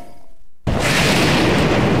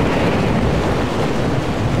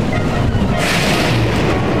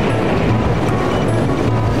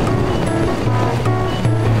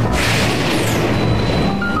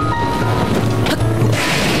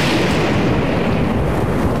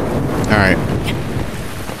 Alright.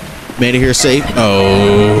 Made it here safe. Oh,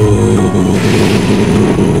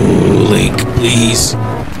 Link, please.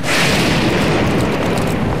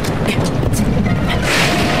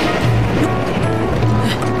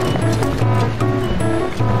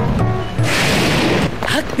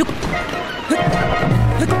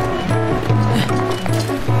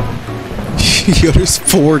 Yo, there's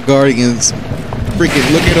 4 guardians.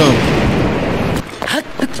 Freaking look at them.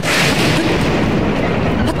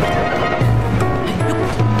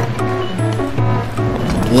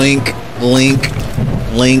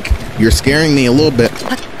 Link, you're scaring me a little bit.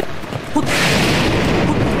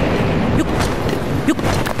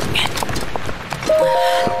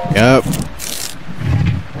 Yep.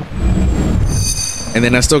 And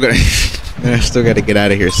then I still gotta get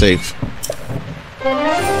out of here safe.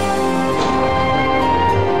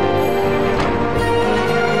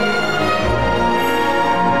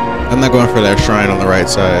 I'm not going for that shrine on the right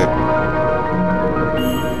side.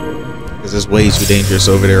 Because it's way too dangerous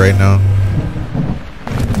over there right now.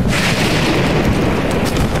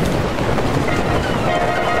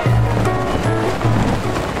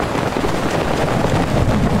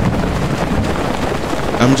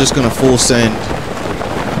 I'm just gonna full send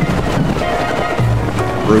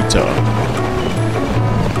Ruto.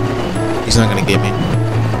 He's not gonna get me.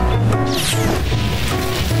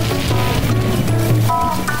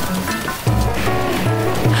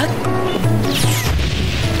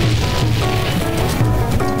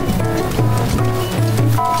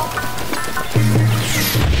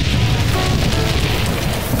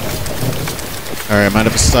 Alright, I'm out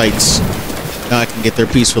of sights. Now I can get there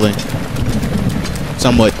peacefully.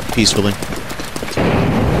 Somewhat peacefully.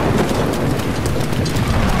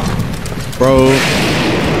 Bro.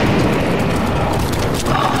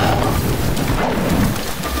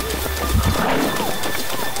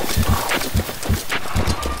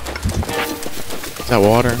 Is that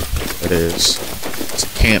water? It is. It's a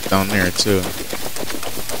camp down there too.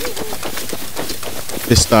 If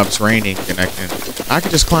this stops raining, then I can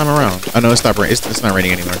just climb around. Oh no, it stopped raining. It's not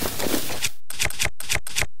raining anymore.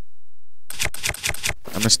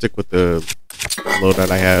 I'm gonna stick with the load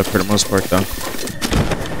that I have for the most part, though.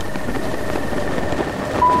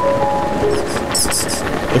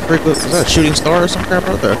 The frick was that a shooting star or some crap?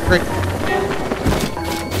 What the frick?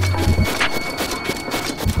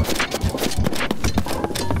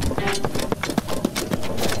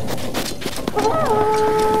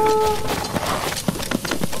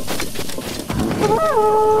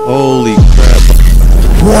 Holy crap!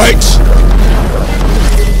 Right.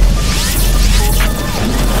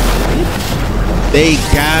 They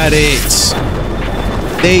got it.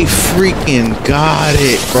 They freaking got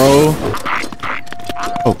it, bro.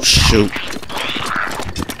 Oh, shoot.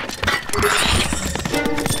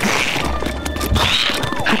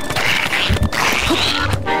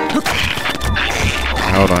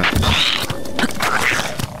 Hold on.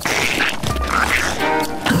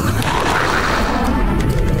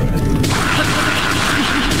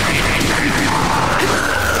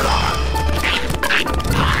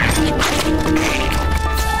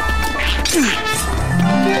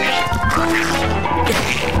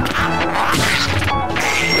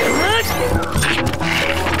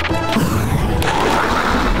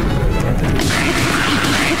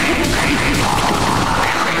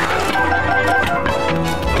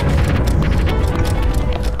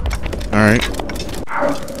 Alright.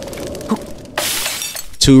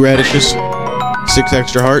 2 radishes. 6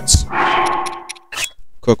 extra hearts.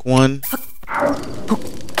 Cook 1.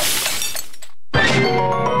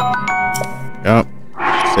 Yup.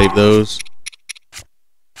 Save those.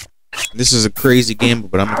 This is a crazy game,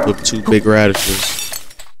 but I'm gonna flip 2 big radishes.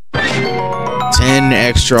 10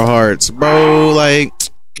 extra hearts, bro. Like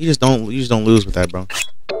you just don't lose with that, bro.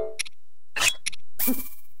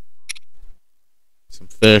 Some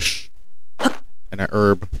fish and an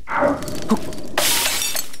herb.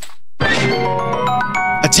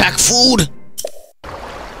 Attack food.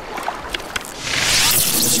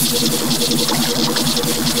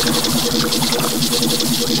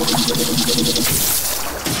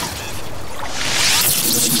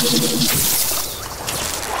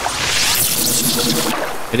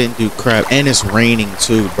 It didn't do crap, and it's raining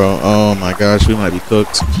too, bro. Oh my gosh, we might be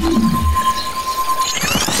cooked.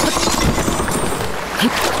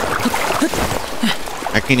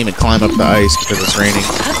 I can't even climb up the ice because it's raining.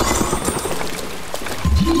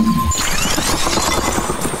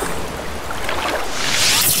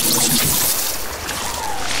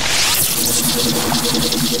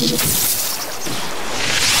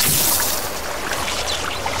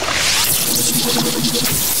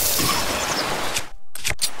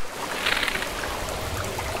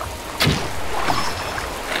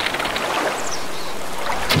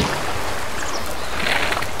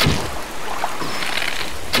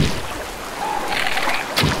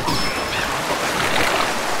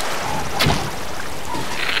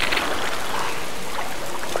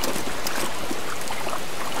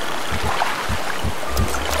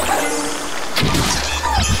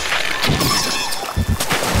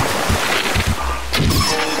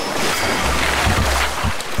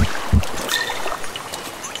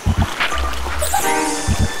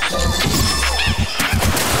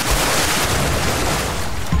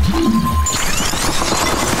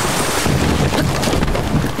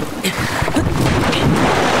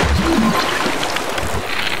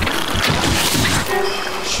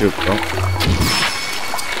 Shoot, bro.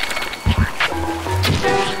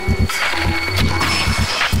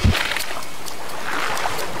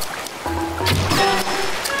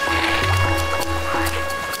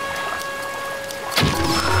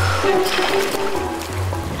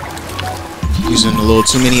 Using a little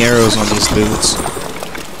too many arrows on these dudes.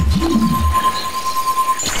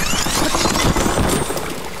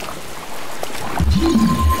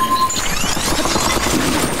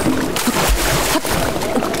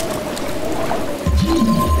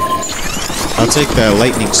 I'll take that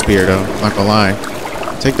lightning spear though, I'm not gonna lie.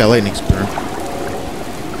 Take that lightning spear.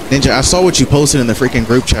 Ninja, I saw what you posted in the freaking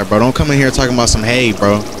group chat, bro. Don't come in here talking about some hay,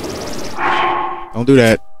 bro. Don't do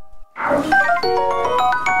that.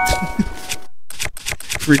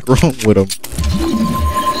 Freak wrong with him.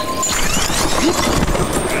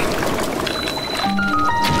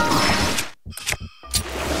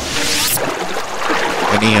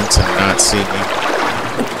 I need him to not see me.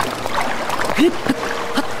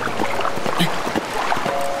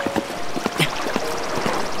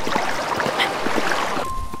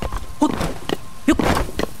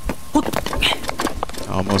 I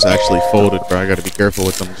almost actually folded, bro. I gotta be careful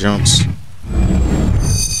with them jumps.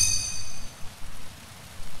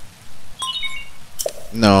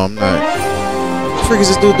 No, I'm not. What the frick is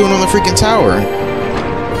this dude doing on the freaking tower?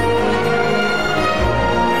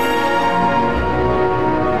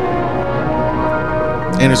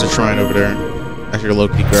 And there's a shrine over there. I should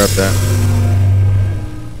low-key grab that.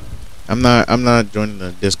 I'm not joining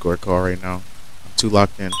the Discord call right now. I'm too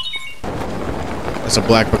locked in. That's a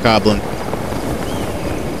black bokoblin.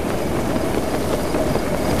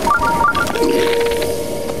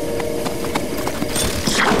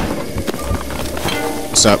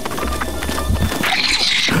 What's up?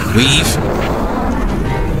 Weave.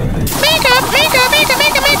 Makeup.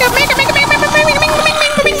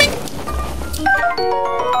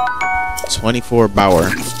 24 Bauer.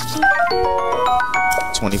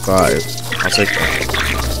 25. I'll take that.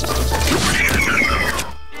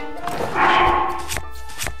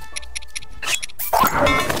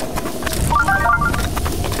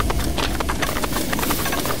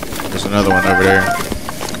 There's another one over there.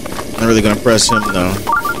 I'm not really gonna press him though.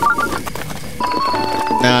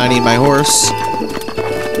 Now I need my horse.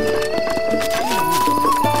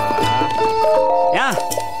 Yeah.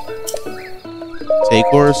 Take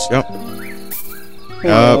horse. Yep.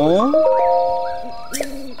 Yup.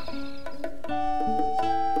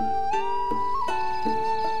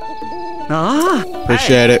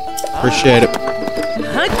 Appreciate it. Appreciate it.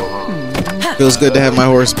 Feels good to have my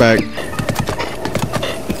horse back.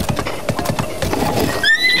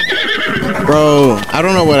 Bro, I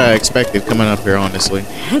don't know what I expected coming up here, honestly.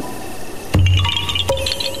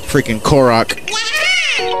 Freaking Korok.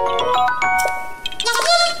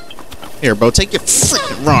 Here, bro, take your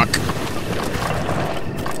freaking rock.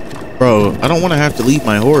 Bro, I don't want to have to leave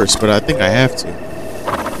my horse, but I think I have to.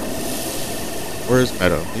 Where's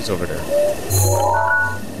Meadow? He's over there.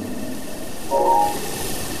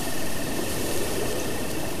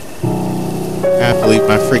 I have to leave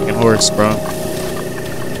my freaking horse, bro.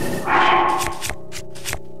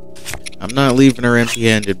 I'm not leaving her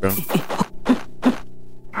empty-handed, bro.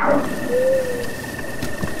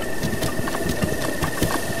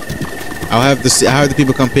 I'll have the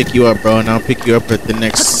people come pick you up, bro, and I'll pick you up at the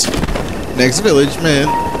next village, man.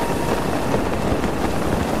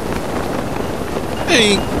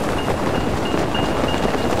 Hey.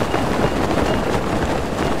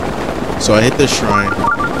 So I hit this shrine,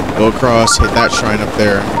 go across, hit that shrine up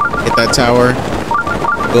there, hit that tower,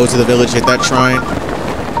 go to the village, hit that shrine.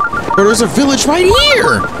 Bro, there's a village right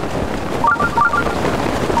here!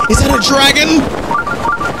 Is that a dragon?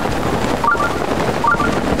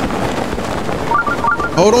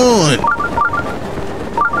 Hold on.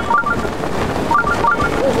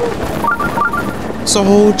 It's a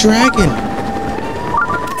whole dragon.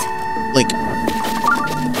 Like,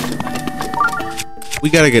 we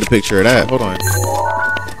gotta get a picture of that. Hold on.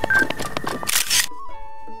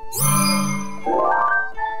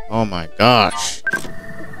 Oh my gosh.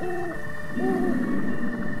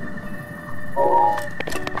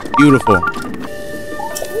 Beautiful.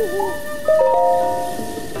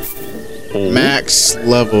 Max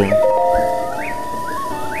level.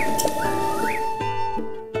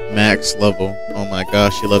 Max level. Oh my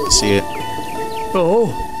gosh, you love to see it.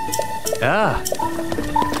 Oh. Yeah.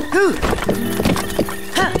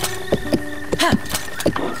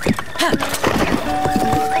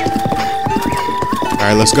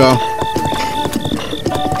 Alright, let's go.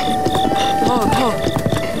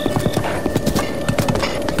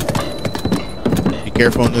 Be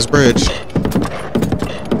careful on this bridge.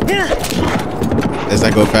 As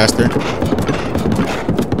I go faster.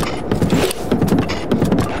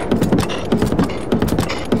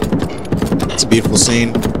 It's a beautiful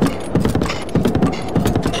scene.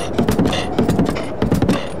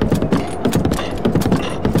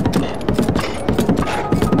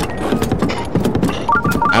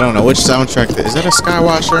 I don't know which soundtrack that is. That a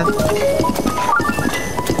Skywasher?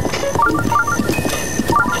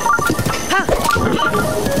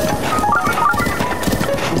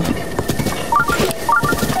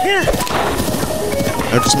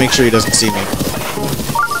 I'll just make sure he doesn't see me.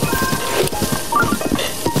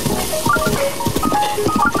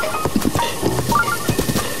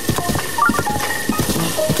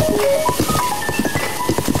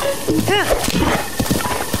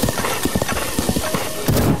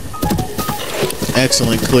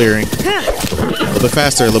 Excellent clearing. A little bit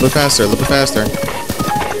faster, a little bit faster, a little bit faster.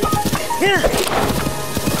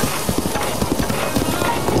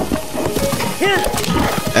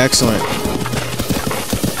 Excellent.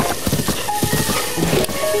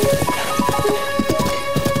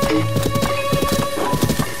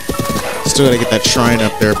 Still gotta get that shrine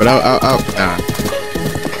up there, but nah.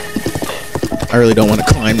 I really don't want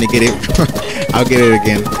to climb to get it. I'll get it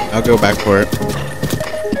again. I'll go back for it.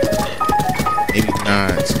 Maybe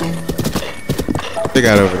not. What they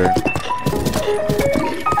got over there?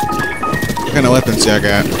 What kind of weapons y'all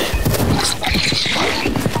got?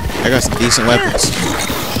 I got some decent weapons.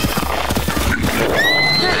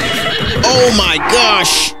 Oh my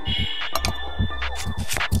gosh!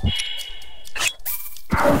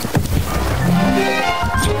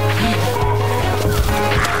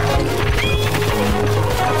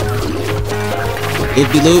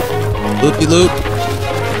 Loopy-loop. Loopy-loop.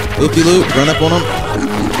 Loopy-loop. Run up on him.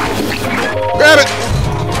 Grab it!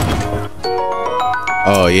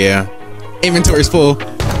 Oh, yeah. Inventory's full.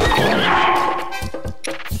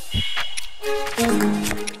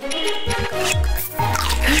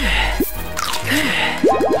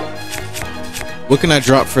 What can I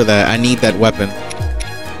drop for that? I need that weapon.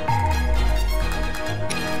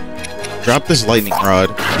 Drop this lightning rod.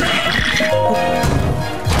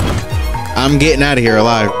 I'm getting out of here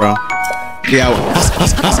alive, bro. Yeah.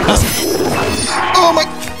 Oh my.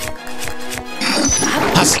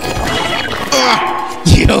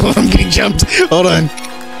 Yo, I'm getting jumped. Hold on.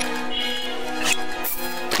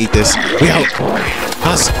 Eat this. We out.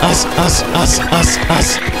 Us.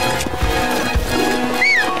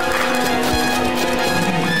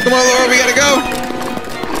 Come on, Laura, we gotta go.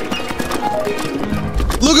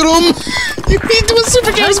 Look at him. He's doing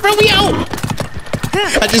super jumps, bro. We out.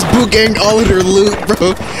 I just boot ganged all of their loot,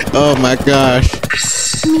 bro. Oh my gosh.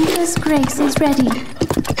 Mika's grace is ready.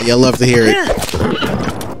 Yeah, I love to hear it.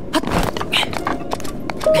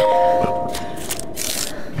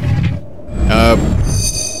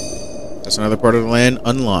 That's another part of the land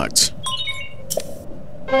unlocked.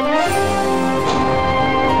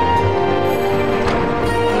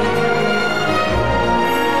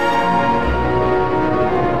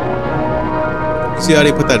 See how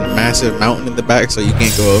they put that massive mountain in the back so you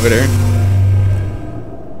can't go over there?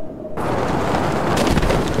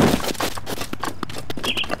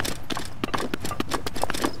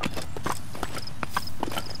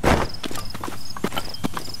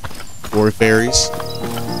 Four fairies.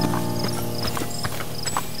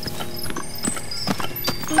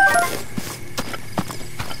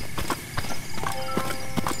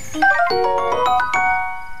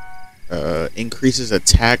 Increases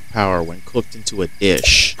attack power when cooked into a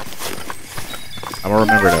dish. I'm gonna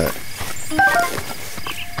remember that.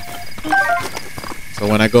 So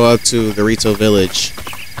when I go out to the Rito village,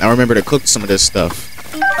 I remember to cook some of this stuff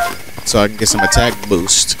so I can get some attack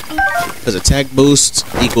boost. Because attack boost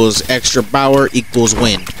equals extra power equals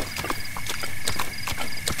win.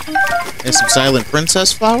 And some silent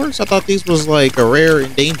princess flowers? I thought these was like a rare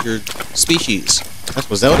endangered species. That's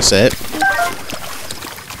what Zelda said.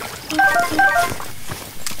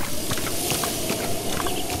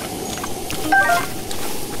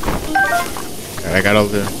 Alright, I got all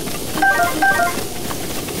the...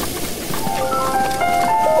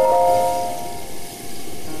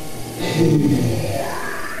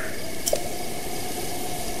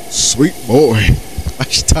 Sweet boy. I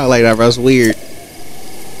should talk like that, bro. That's weird.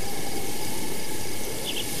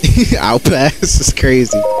 I'll pass. It's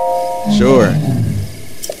crazy. Sure.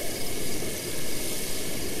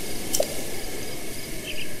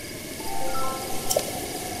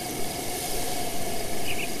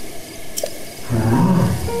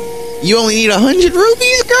 You only need 100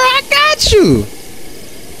 rubies, girl? I got you.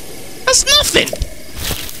 That's nothing.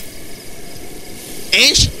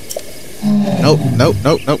 And nope, nope,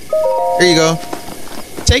 nope, nope. Here you go.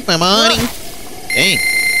 Take my money. Dang.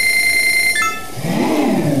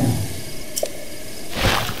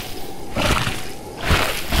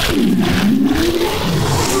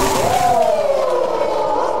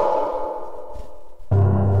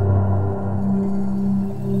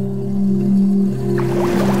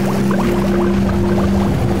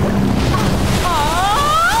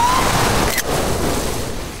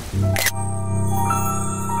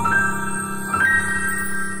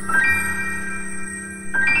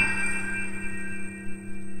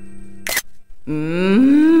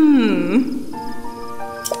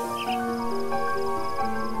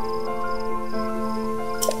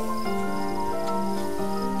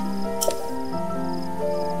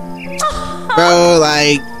 Bro,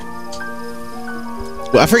 like...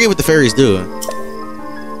 Well, I forget what the fairies do.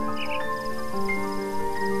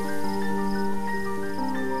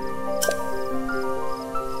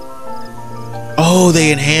 Oh,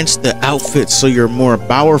 they enhance the outfit so you're more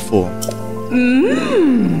powerful.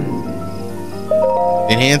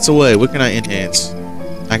 Enhance away. What can I enhance?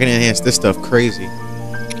 I can enhance this stuff crazy.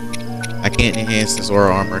 I can't enhance this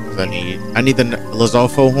aura armor because I need the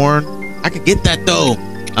Lizolfo horn. I could get that though.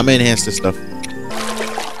 I'm gonna enhance this stuff.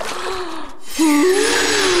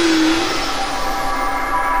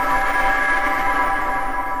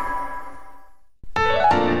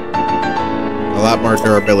 A lot more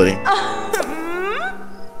durability.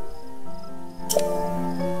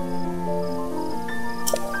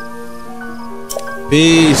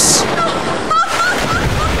 Peace.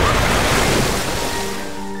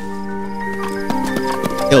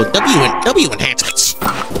 Yo, W enhancements.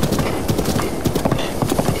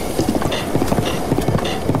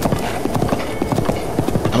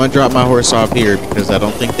 I'm gonna drop my horse off here because I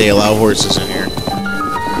don't think they allow horses in here.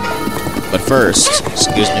 But first,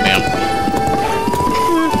 excuse me, ma'am.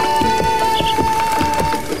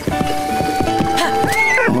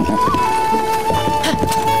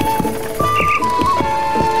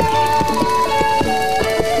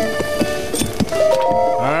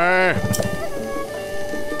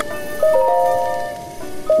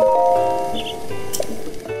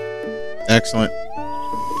 Excellent.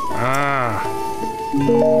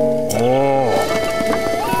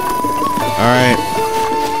 Alright.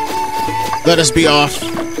 Let us be off to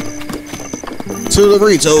the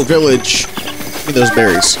Rito village. Give me those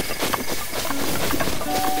berries.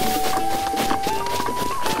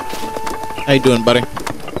 How you doing, buddy?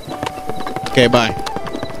 Okay, bye.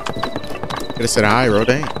 Could have said hi,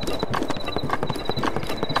 Rodane.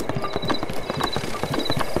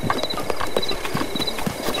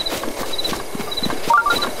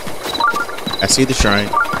 I see the shrine.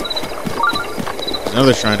 There's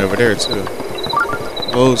another shrine over there, too.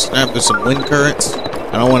 Oh, snap. There's some wind currents.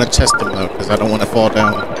 I don't want to test them, though, because I don't want to fall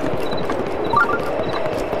down.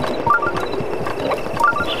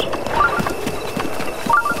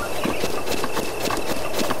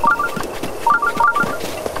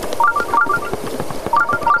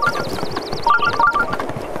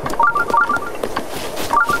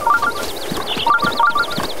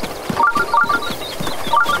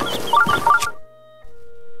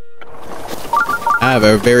 I have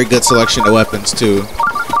a very good selection of weapons too.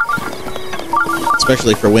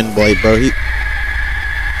 Especially for Windblade, bro.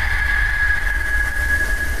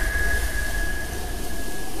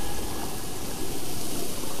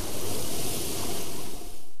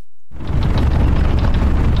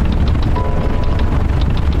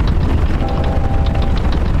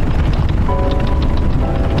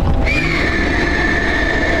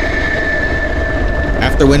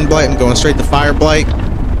 After Wind Blight, I'm going straight to Fire Blight,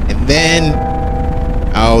 and then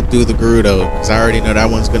I'll do the Gerudo, because I already know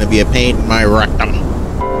that one's going to be a pain in my rectum.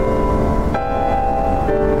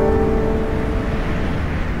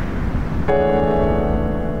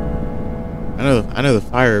 I know the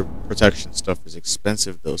fire protection stuff is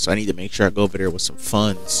expensive though, so I need to make sure I go over there with some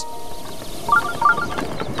funds.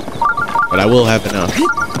 But I will have enough.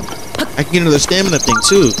 I can get another stamina thing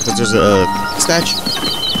too, because there's a statue.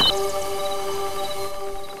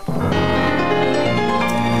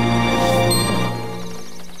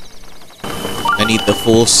 I need the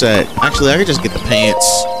full set. Actually, I could just get the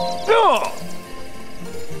pants.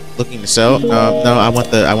 Looking to sell? No, I want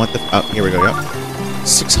the. Oh, here we go. Yep.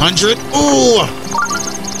 600. Oh,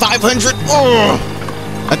 500. Oh,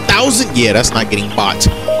 1,000. Yeah, that's not getting bought.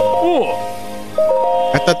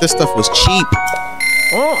 I thought this stuff was cheap.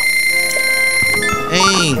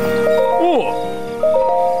 Hey.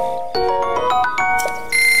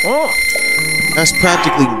 That's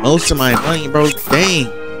practically most of my money, bro. Dang.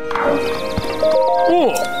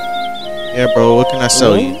 Yeah, bro, what can I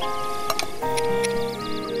sell you?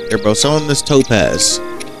 Here, bro, sell him this topaz.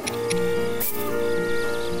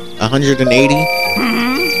 180?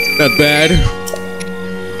 Not bad.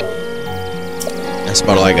 That's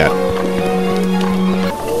about all I got.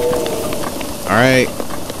 Alright.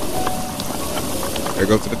 There,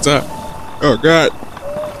 go to the top. Oh, God.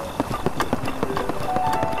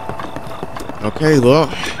 Okay, well.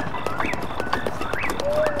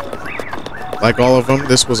 Like all of them,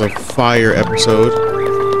 this was a fire episode.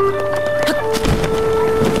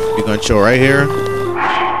 We're gonna chill right here.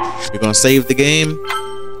 We're gonna save the game.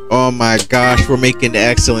 Oh my gosh, we're making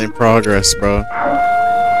excellent progress, bro.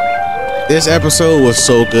 This episode was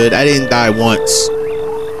so good. I didn't die once.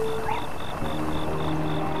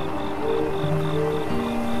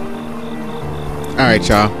 Alright,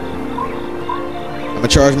 y'all. I'm gonna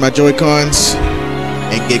charge my Joy-Cons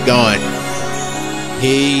and get going.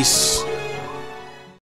 Peace.